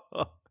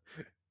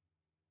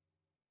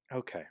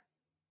 Okay.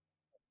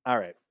 All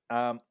right.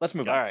 Let's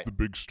move on. All right. The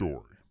big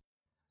story.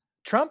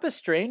 Trump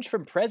estranged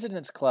from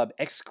President's Club,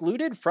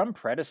 excluded from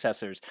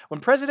predecessors. When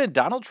President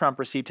Donald Trump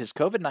received his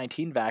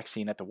COVID-19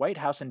 vaccine at the White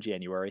House in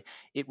January,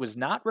 it was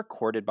not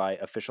recorded by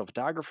official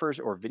photographers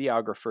or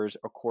videographers,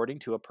 according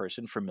to a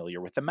person familiar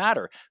with the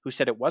matter, who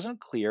said it wasn't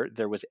clear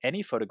there was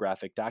any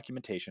photographic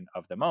documentation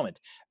of the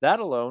moment. That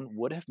alone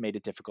would have made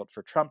it difficult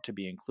for Trump to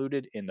be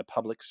included in the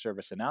public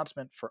service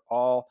announcement for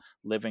all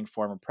living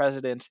former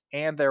presidents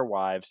and their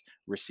wives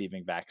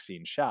receiving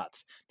vaccine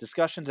shots.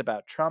 Discussions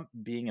about Trump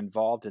being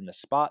involved in the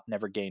spot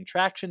never gained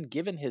traction,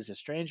 given his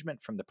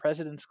estrangement from the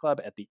President's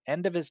Club at the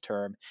end of his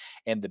term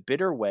and the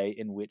bitter way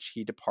in which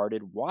he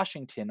departed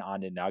Washington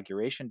on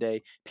Inauguration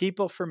Day,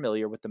 people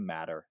familiar with the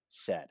matter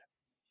said.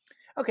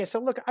 Okay, so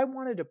look, I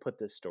wanted to put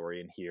this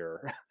story in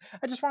here.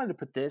 I just wanted to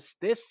put this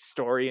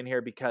story in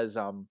here because,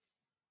 I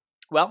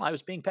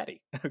was being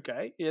petty,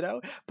 okay,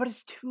 but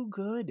it's too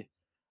good.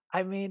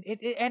 I mean,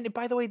 and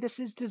by the way, this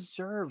is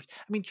deserved.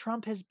 I mean,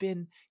 Trump has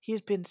been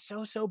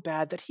so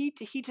bad that he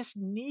just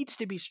needs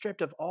to be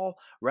stripped of all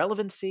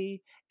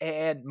relevancy,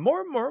 and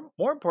more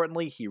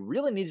importantly, he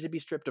really needs to be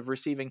stripped of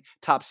receiving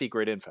top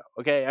secret info.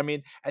 Okay, I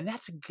mean, and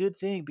that's a good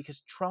thing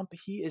because Trump,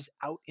 he is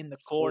out in the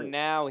cold. For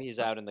now, he's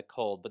out in the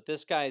cold, but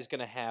this guy is going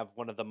to have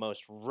one of the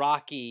most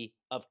rocky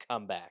of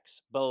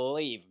comebacks.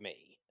 Believe me.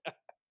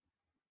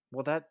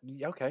 Well,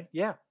 okay,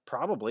 yeah,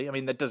 probably. I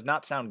mean, that does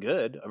not sound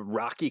good. A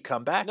Rocky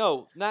comeback?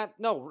 No,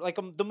 like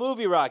the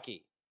movie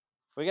Rocky.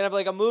 We're gonna have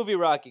like a movie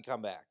Rocky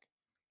comeback.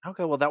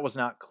 Okay, well, that was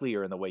not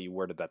clear in the way you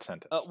worded that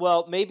sentence.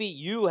 Well, maybe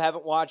you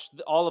haven't watched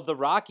all of the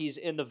Rockies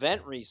in the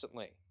vent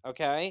recently.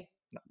 Okay.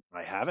 No,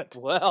 I haven't.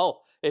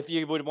 Well, if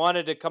you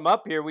wanted to come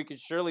up here, we could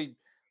surely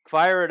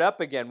fire it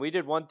up again. We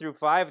did 1 through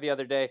 5 the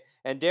other day,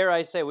 and dare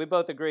I say, we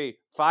both agree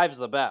 5's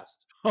the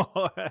best.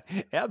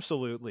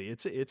 Absolutely.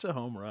 It's a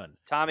home run.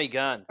 Tommy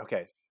Gunn.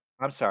 Okay.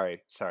 I'm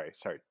sorry.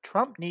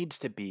 Trump needs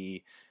to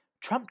be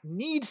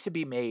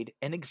made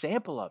an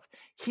example of.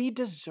 He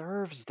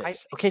deserves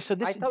this.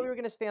 I thought we were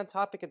going to stay on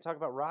topic and talk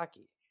about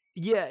Rocky.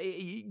 Yeah,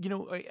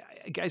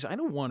 guys, I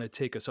don't want to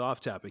take us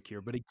off topic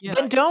here, but again,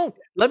 then don't.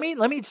 Let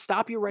me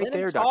stop you right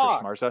there,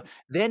 Dr. Schmarza.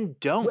 Then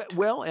don't.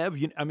 Well, Ev,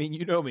 you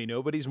know me.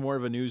 Nobody's more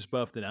of a news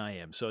buff than I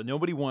am, so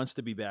nobody wants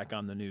to be back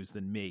on the news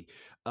than me.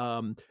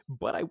 But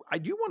I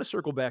do want to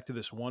circle back to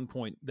this one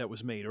point that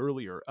was made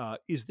earlier.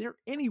 Is there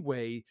any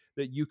way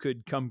that you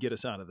could come get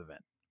us out of the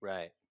vent?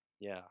 Right.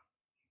 Yeah.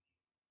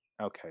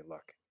 Okay.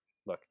 Look.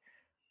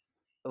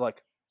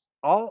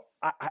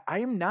 I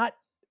am not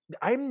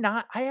I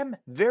am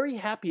very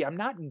happy. I'm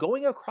not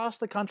going across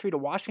the country to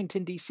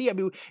Washington, D.C. I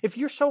mean, if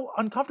you're so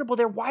uncomfortable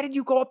there, why did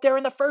you go up there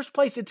in the first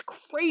place? It's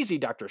crazy,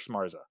 Dr.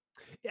 Schmarza.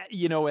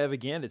 Yeah, Ev,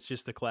 again, it's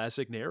just the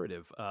classic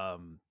narrative.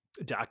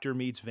 Doctor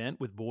meets vent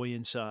with boy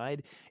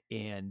inside,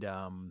 and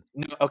No,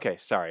 okay,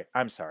 sorry.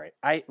 I'm sorry.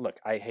 I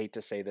hate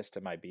to say this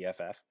to my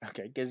BFF,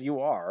 okay, because you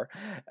are,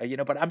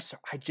 but I'm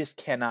sorry. I just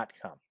cannot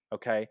come,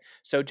 okay?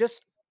 So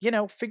just,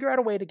 figure out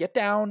a way to get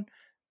down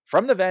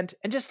from the vent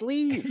and just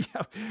leave.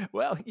 yeah,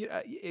 well,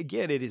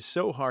 again, it is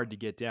so hard to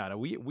get down.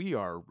 We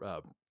are,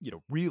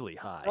 really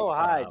high. So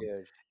high,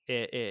 dude.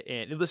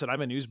 And listen,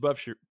 I'm a news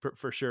buff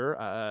for sure,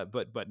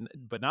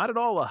 but not at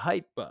all a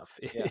height buff,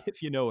 Yeah.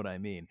 if you know what I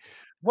mean.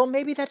 Well,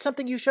 maybe that's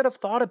something you should have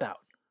thought about.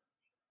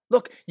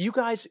 Look, you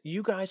guys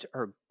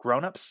are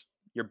grown-ups.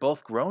 You're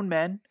both grown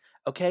men,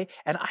 okay?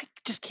 And I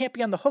just can't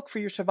be on the hook for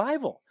your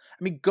survival.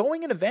 I mean,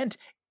 going an event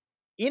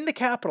in the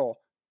Capitol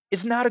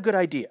is not a good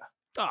idea.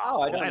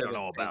 Oh, I I don't don't even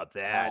know think about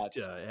that, that's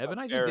Evan.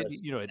 a I think fair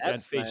that,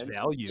 at face assessment. It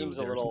value, seems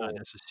a there's not little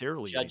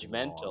necessarily anything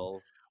wrong judgmental.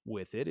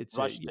 with it. It's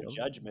a Rush to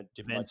judgment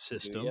too vent much, do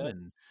system, you?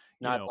 and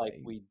Not like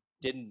we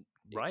didn't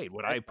right.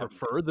 Would I expect them to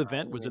prefer the come.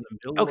 vent I was in mean,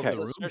 the middle of Okay.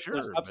 the room? there's Sure,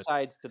 but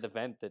upsides to the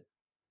vent that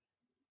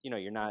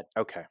you're not.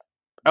 Okay.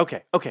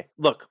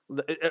 Look,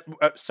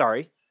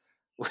 sorry.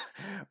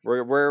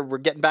 we're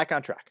getting back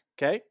on track,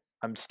 okay?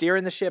 I'm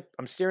steering the ship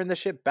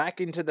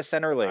back into the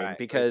center All lane right, we're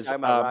because talking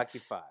about Rocky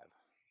 5.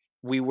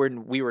 we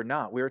were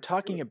not. We were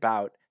talking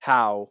about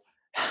how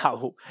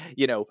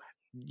you know,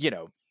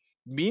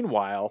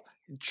 meanwhile,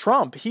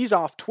 Trump, he's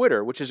off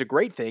Twitter, which is a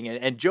great thing,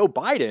 and Joe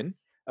Biden,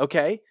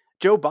 okay?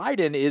 Joe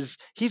Biden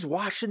he's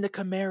washing the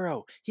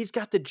Camaro. He's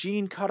got the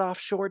jean cutoff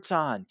shorts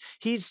on.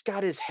 He's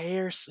got his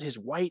hair, his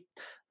white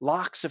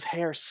locks of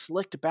hair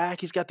slicked back.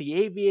 He's got the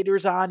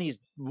aviators on. He's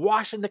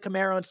washing the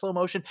Camaro in slow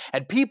motion,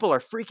 and people are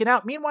freaking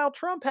out. Meanwhile,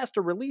 Trump has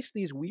to release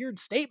these weird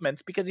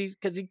statements because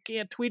he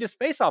can't tweet his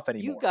face off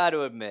anymore. You got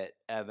to admit,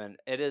 Evan,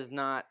 it is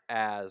not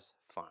as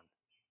fun.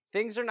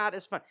 Things are not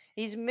as fun.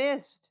 He's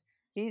missed.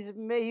 He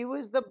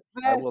was the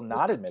best. I will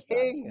not Mr. admit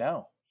King.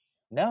 that.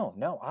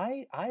 No.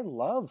 I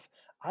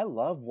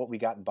love what we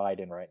got in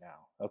Biden right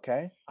now.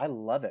 Okay, I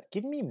love it.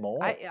 Give me more.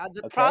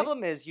 The okay?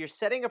 problem is you're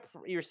setting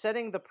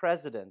the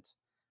precedent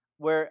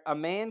where a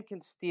man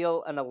can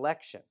steal an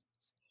election.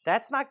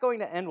 That's not going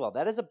to end well.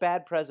 That is a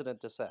bad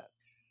precedent to set.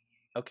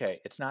 Okay,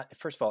 it's not.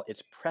 First of all,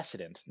 it's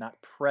precedent, not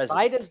president.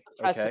 Biden's the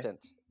okay?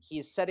 precedent.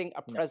 He's setting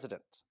a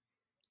precedent.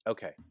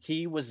 Okay,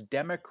 he was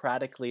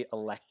democratically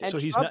elected. And so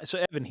he's Trump- not.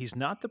 So Evan, he's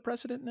not the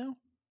president now.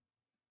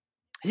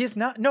 He is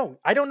not. No,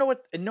 I don't know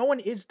what. No one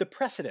is the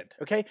precedent.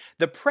 Okay,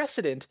 the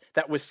precedent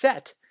that was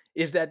set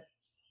is that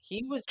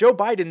he was Joe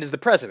Biden is the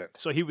president.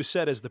 So he was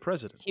set as the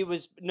president. He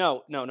was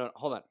no.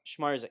 Hold on,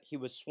 Schmarza. He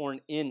was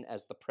sworn in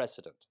as the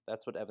president.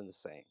 That's what Evan is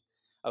saying.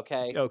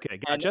 Okay. Okay,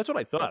 gotcha. And That's what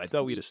I thought. I it's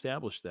thought we'd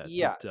established that.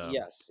 Yeah. but,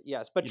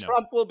 Yes. But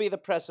Trump will be the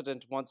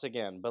president once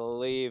again.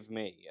 Believe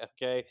me.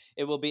 Okay.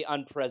 It will be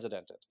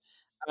unprecedented.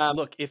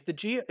 Look, if the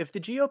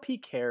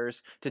GOP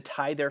cares to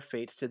tie their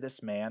fates to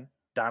this man,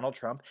 Donald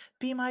Trump,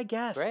 be my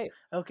guest. Great.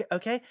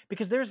 Okay,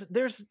 because there's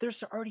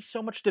already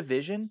so much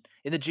division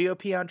in the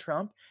GOP on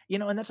Trump,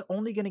 and that's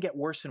only going to get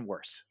worse and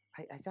worse.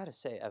 I gotta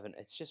say, Evan,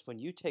 it's just when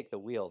you take the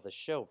wheel, the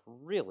show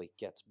really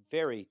gets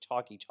very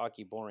talky,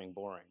 boring.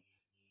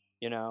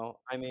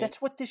 I mean,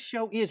 That's what this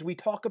show is. We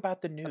talk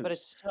about the news. but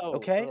it's so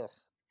okay. ugh.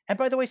 And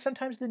by the way,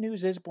 sometimes the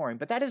news is boring,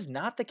 but that is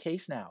not the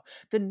case now.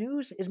 The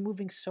news is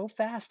moving so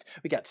fast.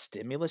 We got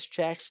stimulus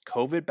checks,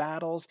 COVID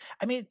battles.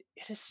 I mean,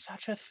 it is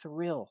such a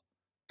thrill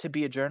to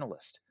be a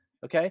journalist.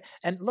 Okay.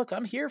 And look,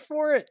 I'm here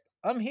for it.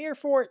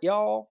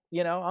 Y'all.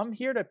 I'm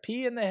here to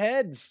pee in the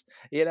heads,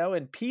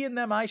 and pee in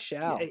them I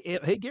shall.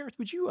 Hey, Gareth,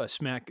 would you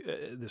smack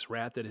this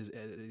rat that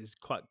has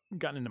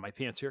gotten into my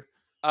pants here?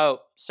 Oh,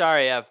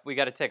 sorry, Ev. We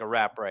got to take a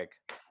rap break.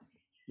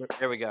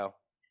 There we go.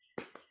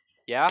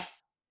 Yeah.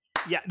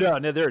 Yeah,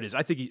 no, there it is.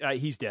 I think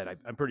he's dead.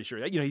 I'm pretty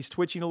sure. He's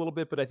twitching a little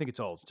bit, but I think it's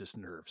all just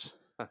nerves.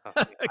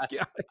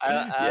 Yeah,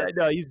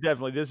 no, he's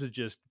definitely. This is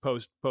just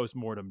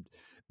post-mortem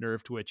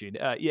nerve twitching.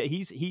 Yeah,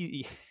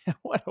 he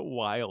what a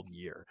wild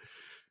year.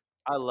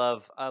 I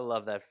love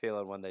that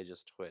feeling when they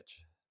just twitch.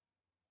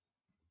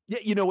 Yeah,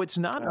 it's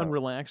not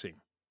unrelaxing.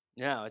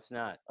 No, it's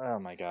not. Oh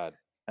my God.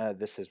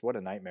 This is what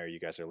a nightmare you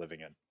guys are living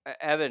in.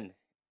 Evan,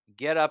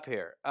 get up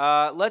here.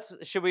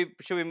 Should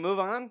we move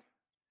on?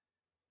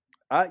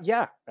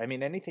 Yeah. I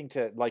mean, anything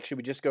to should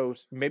we just go?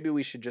 Maybe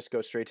we should just go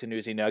straight to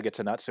newsy nuggets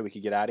and nuts so we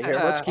could get out of here.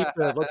 Let's keep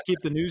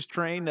the news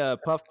train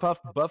puff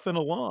buffing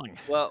along.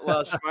 Well,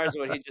 Schmarza,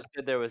 what he just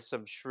did there was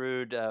some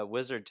shrewd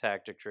wizard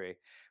tacticry,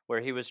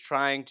 where he was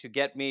trying to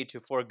get me to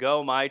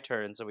forego my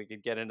turn so we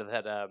could get into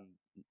that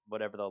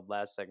whatever the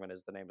last segment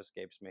is. The name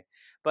escapes me.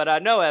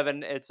 But no,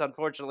 Evan, it's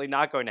unfortunately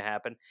not going to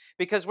happen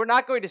because we're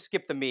not going to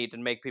skip the meat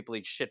and make people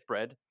eat shit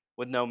bread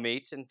with no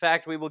meat. In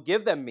fact, we will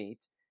give them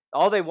meat.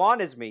 All they want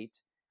is meat.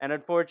 And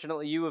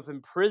unfortunately, you have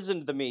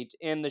imprisoned the meat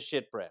in the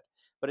shitbread.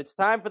 But it's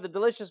time for the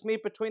delicious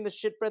meat between the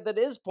shitbread that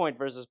is point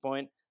versus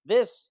point.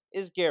 This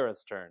is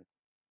Gareth's turn.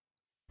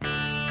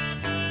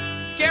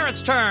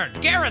 Garrett's turn.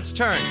 Garrett's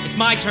turn. It's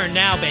my turn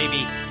now,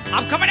 baby.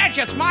 I'm coming at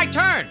you. It's my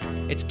turn.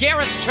 It's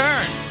Garrett's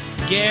turn.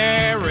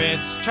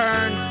 Garrett's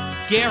turn.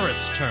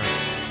 Garrett's turn.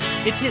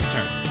 It's his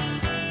turn.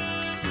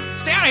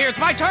 Stay out of here. It's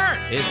my turn.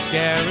 It's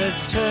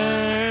Garrett's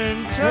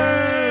turn.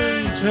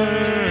 Turn,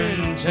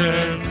 turn,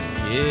 turn.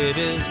 It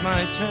is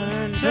my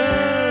turn.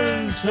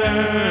 Turn,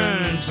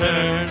 turn,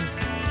 turn.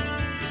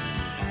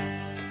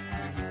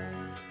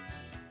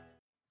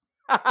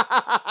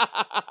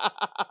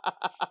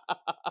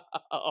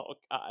 Oh,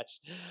 gosh.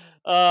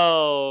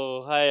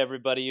 Oh, hi,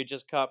 everybody. You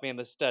just caught me in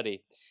the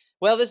study.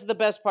 Well, this is the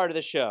best part of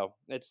the show.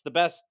 It's the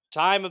best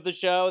time of the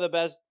show, the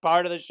best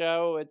part of the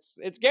show.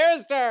 It's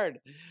Garrett's turn.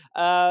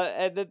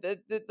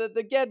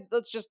 Again,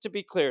 let's just to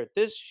be clear,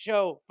 this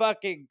show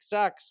fucking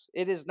sucks.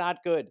 It is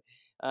not good.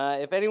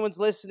 If anyone's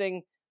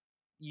listening,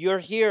 you're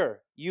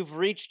here. You've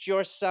reached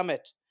your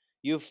summit.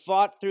 You've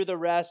fought through the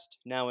rest.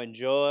 Now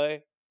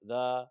enjoy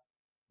the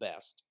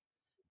best.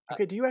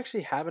 Okay, do you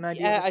actually have an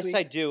idea Yeah, this week?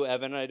 I do,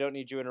 Evan. I don't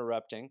need you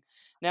interrupting.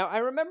 Now, I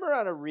remember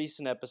on a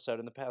recent episode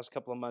in the past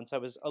couple of months, I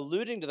was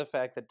alluding to the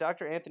fact that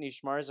Dr. Anthony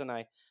Schmarz and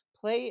I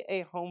play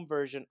a home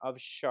version of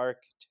Shark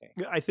Tank.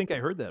 I think I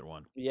heard that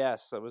one.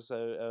 Yes, that was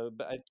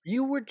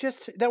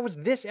That was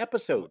this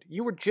episode.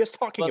 You were just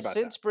talking well, about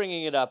since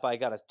bringing it up, I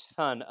got a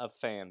ton of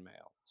fan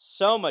mail.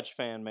 So much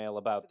fan mail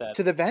about that. that.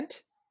 To the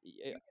vent?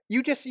 Yeah,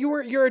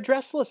 You're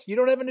addressless. You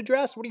don't have an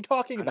address. What are you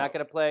talking I'm about? not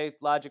going to play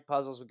logic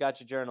puzzles with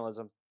Gotcha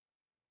Journalism.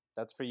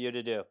 That's for you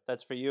to do.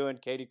 That's for you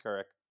and Katie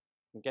Couric.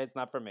 Okay, it's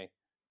not for me.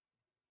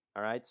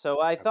 All right.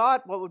 So I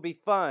thought what would be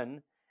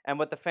fun and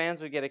what the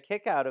fans would get a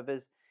kick out of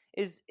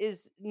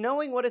is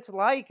knowing what it's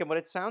like and what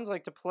it sounds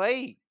like to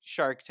play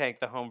Shark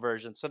Tank, the home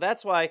version. So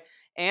that's why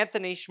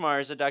Anthony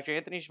Schmarza, Dr.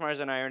 Anthony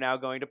Schmarza, and I are now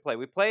going to play.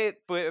 We play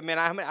it.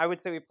 I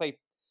would say we play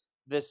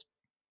this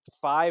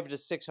 500 to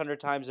 600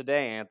 times a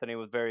day, Anthony,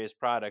 with various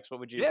products. What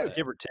would you say? Yeah,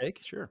 give or take,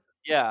 sure.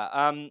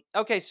 Yeah.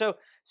 Okay. So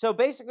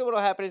basically, what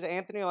will happen is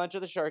Anthony will enter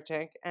the Shark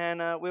Tank, and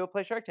we will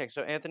play Shark Tank.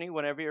 So Anthony,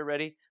 whenever you're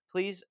ready,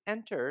 please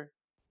enter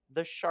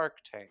the Shark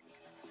Tank.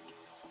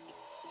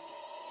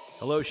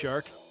 Hello,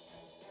 Shark.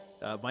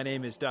 My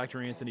name is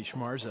Dr. Anthony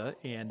Schmarza,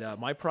 and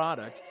my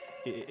product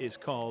is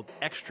called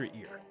Extra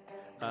Ear.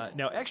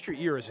 Now, Extra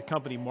Ear is a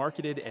company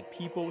marketed at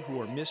people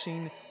who are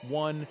missing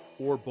one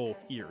or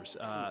both ears.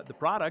 The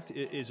product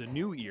is a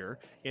new ear,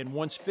 and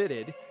once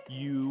fitted,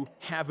 you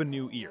have a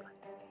new ear.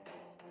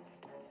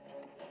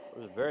 It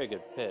was a very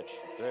good pitch,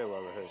 very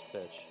well rehearsed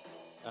pitch.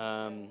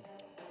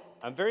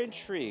 I'm very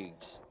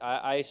intrigued.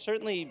 I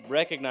certainly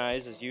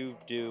recognize, as you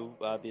do,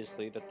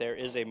 obviously, that there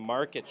is a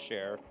market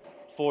share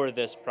for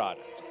this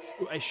product.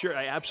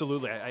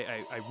 Absolutely.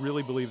 I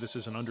really believe this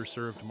is an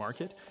underserved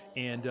market,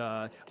 and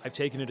I've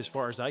taken it as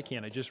far as I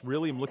can. I just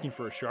really am looking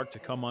for a shark to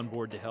come on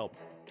board to help.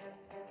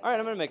 All right,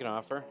 I'm going to make an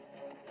offer.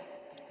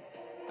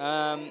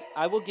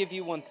 I will give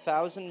you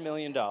 $1,000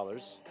 million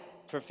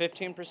for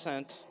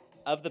 15%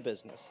 of the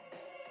business.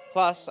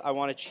 Plus, I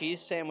want a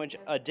cheese sandwich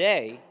a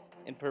day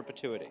in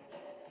perpetuity.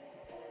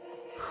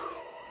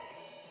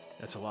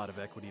 That's a lot of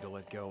equity to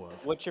let go of.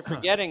 What you're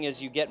forgetting is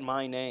you get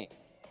my name.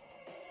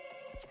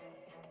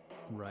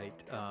 Right.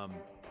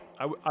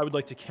 I would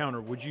like to counter.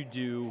 Would you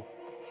do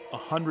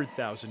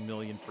 $100,000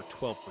 million for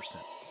 12%?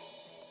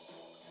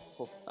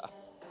 I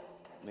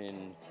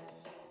mean,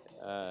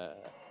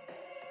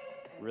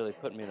 really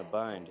putting me in a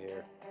bind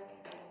here.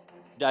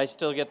 Do I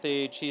still get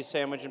the cheese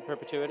sandwich in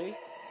perpetuity?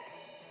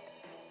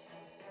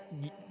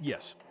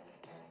 Yes.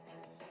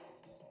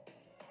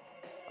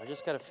 I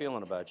just got a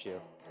feeling about you.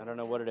 I don't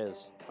know what it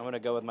is. I'm going to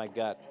go with my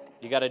gut.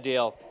 You got a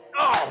deal.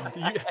 Oh,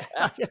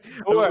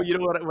 well, you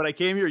know what? When I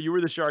came here, you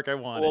were the shark I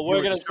wanted. Well,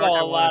 we're going to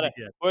sell a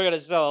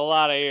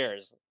lot of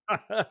ears.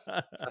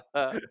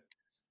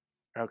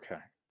 Okay.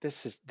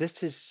 This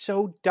is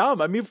so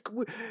dumb. I mean,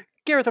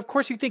 Gareth, of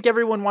course you think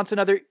everyone wants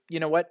another. You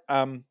know what?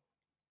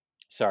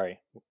 Sorry,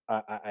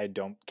 I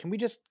don't. Can we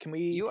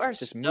You are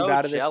just so move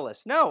out of jealous.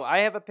 This? No,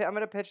 I'm going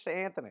to pitch to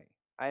Anthony.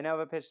 I now have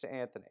a pitch to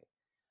Anthony.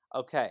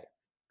 Okay.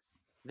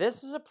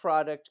 This is a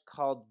product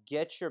called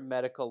Get Your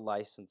Medical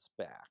License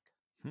Back.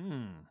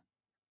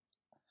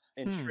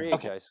 Intrigued,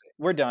 Okay. I see.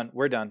 We're done.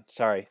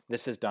 Sorry,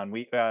 this is done.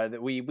 We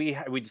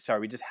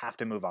just have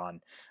to move on.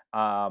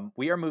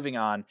 We are moving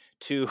on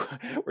to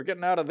we're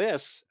getting out of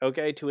this,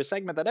 okay, to a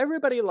segment that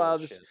everybody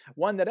loves, Bullshit.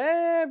 one that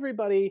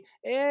everybody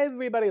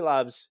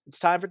loves. It's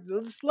time for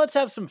let's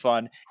have some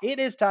fun. It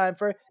is time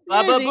for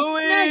Baba Newsy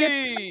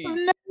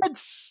Booey!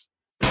 Nuggets.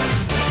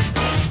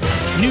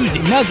 Newsy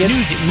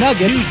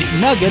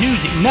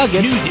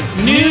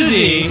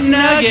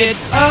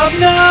nuggets of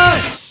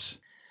nuts.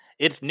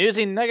 It's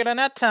Newsy Nugget of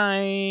Nut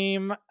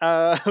time.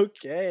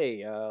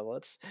 Okay,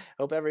 let's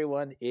hope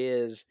everyone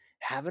is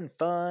having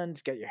fun.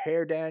 Just get your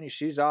hair down, your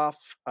shoes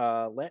off.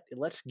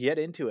 Let's get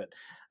into it.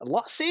 A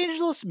Los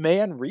Angeles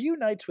man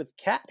reunites with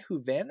cat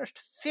who vanished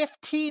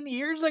 15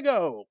 years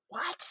ago.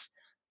 What?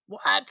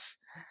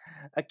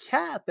 A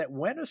cat that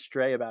went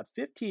astray about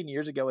 15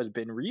 years ago has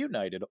been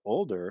reunited,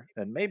 older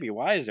and maybe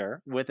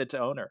wiser, with its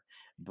owner.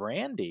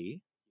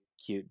 Brandy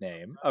cute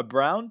name, a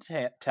brown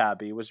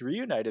tabby was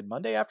reunited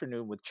Monday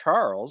afternoon with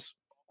Charles,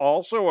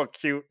 also a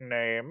cute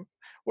name.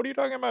 What are you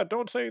talking about?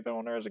 Don't say the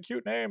owner has a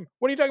cute name.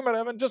 What are you talking about,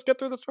 Evan? Just get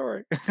through the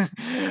story.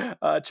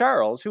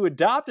 Charles, who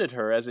adopted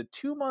her as a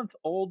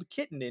 2-month-old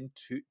kitten in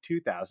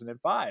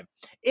 2005.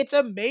 It's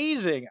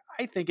amazing.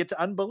 I think it's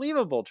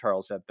unbelievable,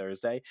 Charles said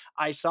Thursday.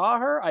 I saw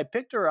her, I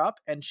picked her up,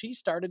 and she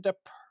started to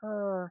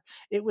purr.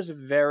 It was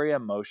very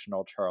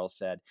emotional, Charles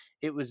said.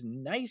 It was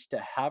nice to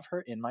have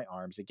her in my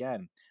arms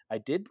again. I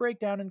did break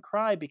down and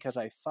cry because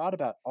I thought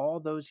about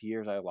all those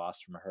years I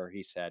lost from her,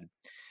 he said.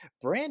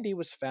 Brandy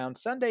was found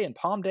Sunday in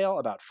Palmdale,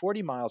 about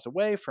 40 miles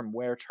away from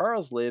where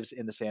Charles lives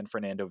in the San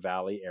Fernando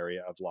Valley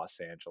area of Los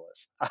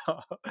Angeles.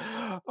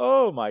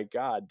 Oh my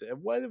God.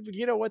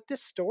 You know what?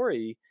 This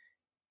story,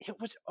 it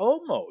was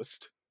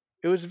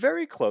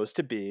very close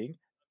to being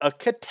a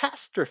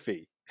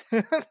catastrophe.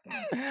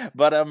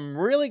 But I'm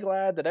really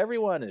glad that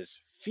everyone is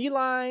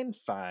feline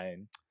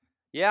fine.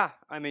 Yeah,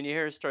 I mean, you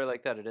hear a story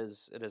like that, it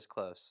is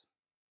close.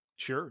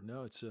 Sure.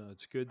 No, it's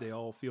good. They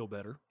all feel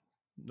better,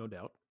 no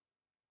doubt.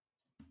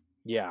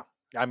 Yeah.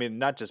 I mean,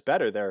 not just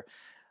better, they're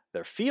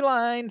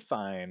feline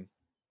fine.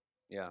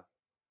 Yeah.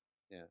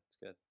 Yeah, it's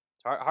good.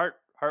 It's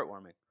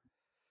heartwarming.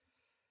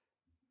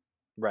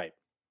 Right.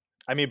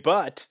 I mean,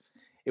 but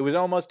it was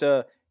almost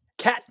a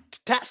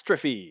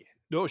catastrophe.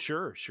 No,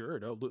 sure.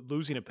 No,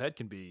 losing a pet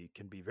can be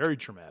very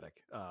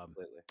traumatic.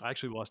 Completely. I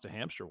actually lost a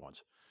hamster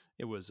once.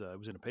 It was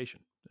in a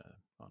patient,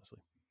 honestly.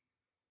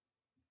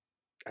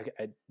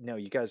 No,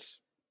 you guys.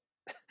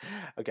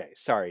 Okay,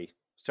 sorry.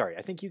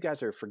 I think you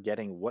guys are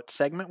forgetting what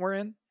segment we're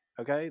in.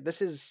 Okay,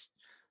 this is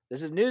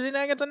Newsy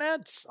Nuggets and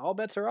Nets. All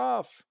bets are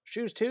off.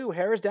 Shoes too.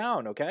 Hair is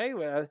down. Okay,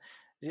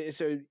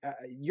 so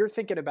you're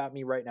thinking about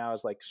me right now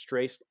as like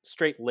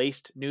straight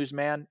laced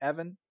newsman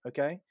Evan.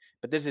 Okay,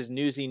 but this is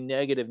Newsy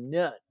Negative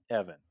Nut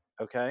Evan.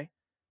 Okay,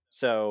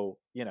 so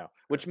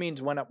which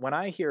means when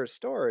I hear a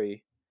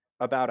story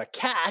about a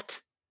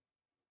cat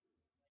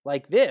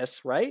like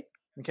this, right?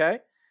 Okay.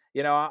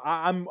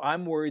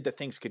 I'm worried that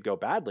things could go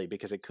badly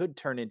because it could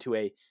turn into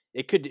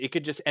it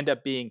could just end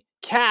up being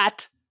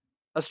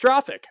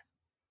catastrophic.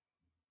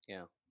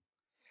 Yeah.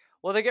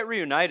 Well, they get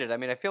reunited. I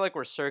mean, I feel like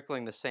we're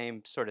circling the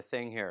same sort of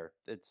thing here.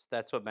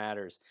 That's what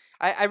matters.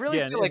 I really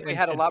feel like we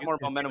had a lot more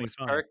momentum with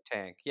Shark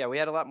Tank. Yeah, we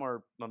had a lot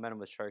more momentum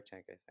with Shark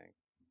Tank, I think.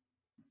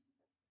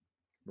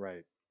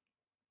 Right.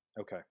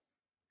 Okay.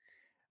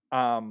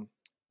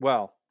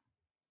 Well,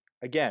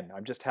 again,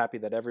 I'm just happy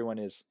that everyone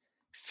is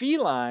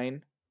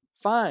feline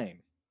fine.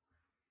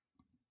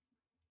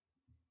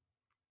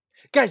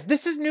 Guys,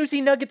 this is Newsy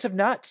Nuggets of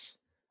Nuts.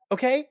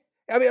 Okay?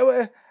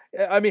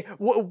 I mean,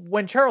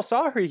 when Charles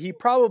saw her, he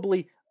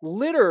probably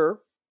literally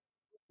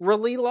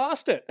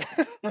lost it.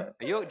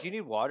 Do you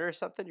need water or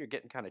something? You're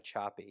getting kind of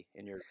choppy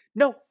in your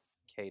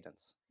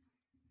cadence.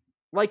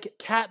 Like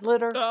cat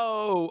litter?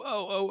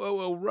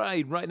 Oh,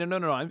 right.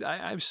 No.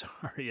 I'm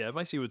sorry, Ev.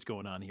 I see what's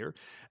going on here.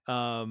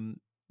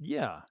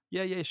 Yeah,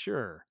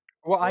 sure.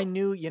 Well, I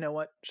knew, you know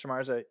what,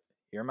 Shamarza,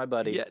 you're my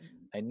buddy. Yeah.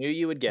 I knew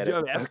you would get it.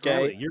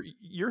 Absolutely. Okay,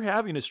 you're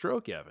having a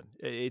stroke, Evan.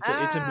 It's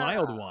a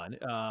mild one,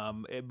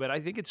 but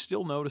I think it's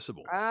still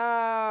noticeable.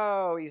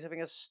 Oh, he's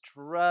having a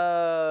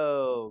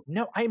stroke.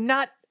 No, I'm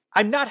not.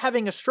 I'm not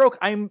having a stroke.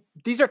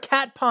 These are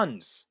cat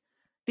puns.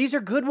 These are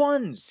good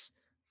ones.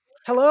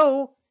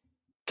 Hello,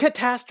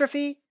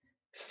 catastrophe,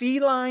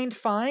 feline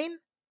fine.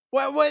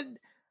 What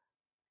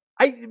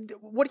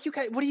are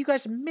you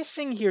guys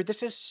missing here?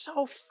 This is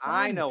so fun.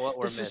 I know what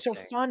we're missing. This is so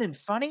fun and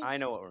funny. I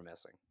know what we're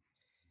missing.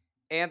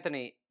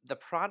 Anthony, the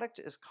product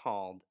is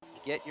called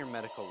Get Your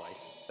Medical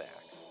License Back.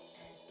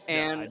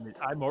 And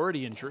yeah, I'm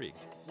already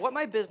intrigued. What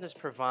my business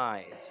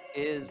provides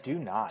is... Do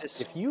not.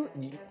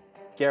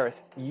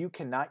 Gareth, you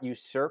cannot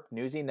usurp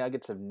Newsy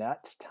Nuggets of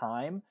Nuts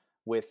time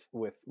with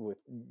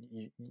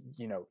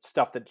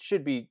stuff that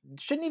shouldn't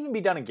even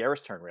be done in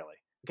Gareth's turn, really.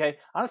 Okay?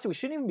 Honestly, we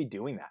shouldn't even be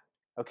doing that.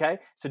 Okay,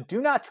 so do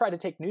not try to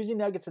take Newsy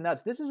Nuggets and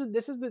Nuts. This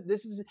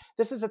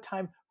is a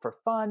time for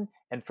fun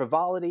and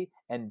frivolity,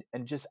 and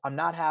just I'm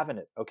not having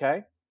it. Okay,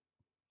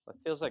 it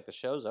feels like the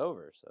show's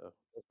over. So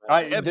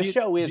the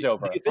show is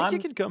over. Do you think you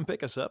can come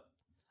pick us up?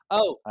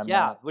 Oh,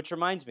 yeah. Which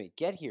reminds me,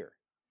 get here.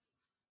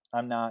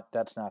 I'm not.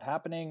 That's not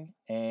happening.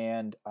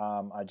 And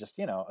I just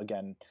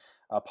again,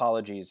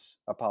 apologies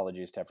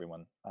to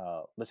everyone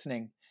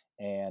listening.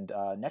 And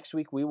next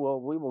week we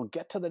will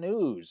get to the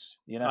news.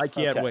 I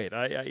can't wait.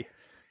 I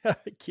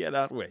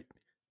cannot wait.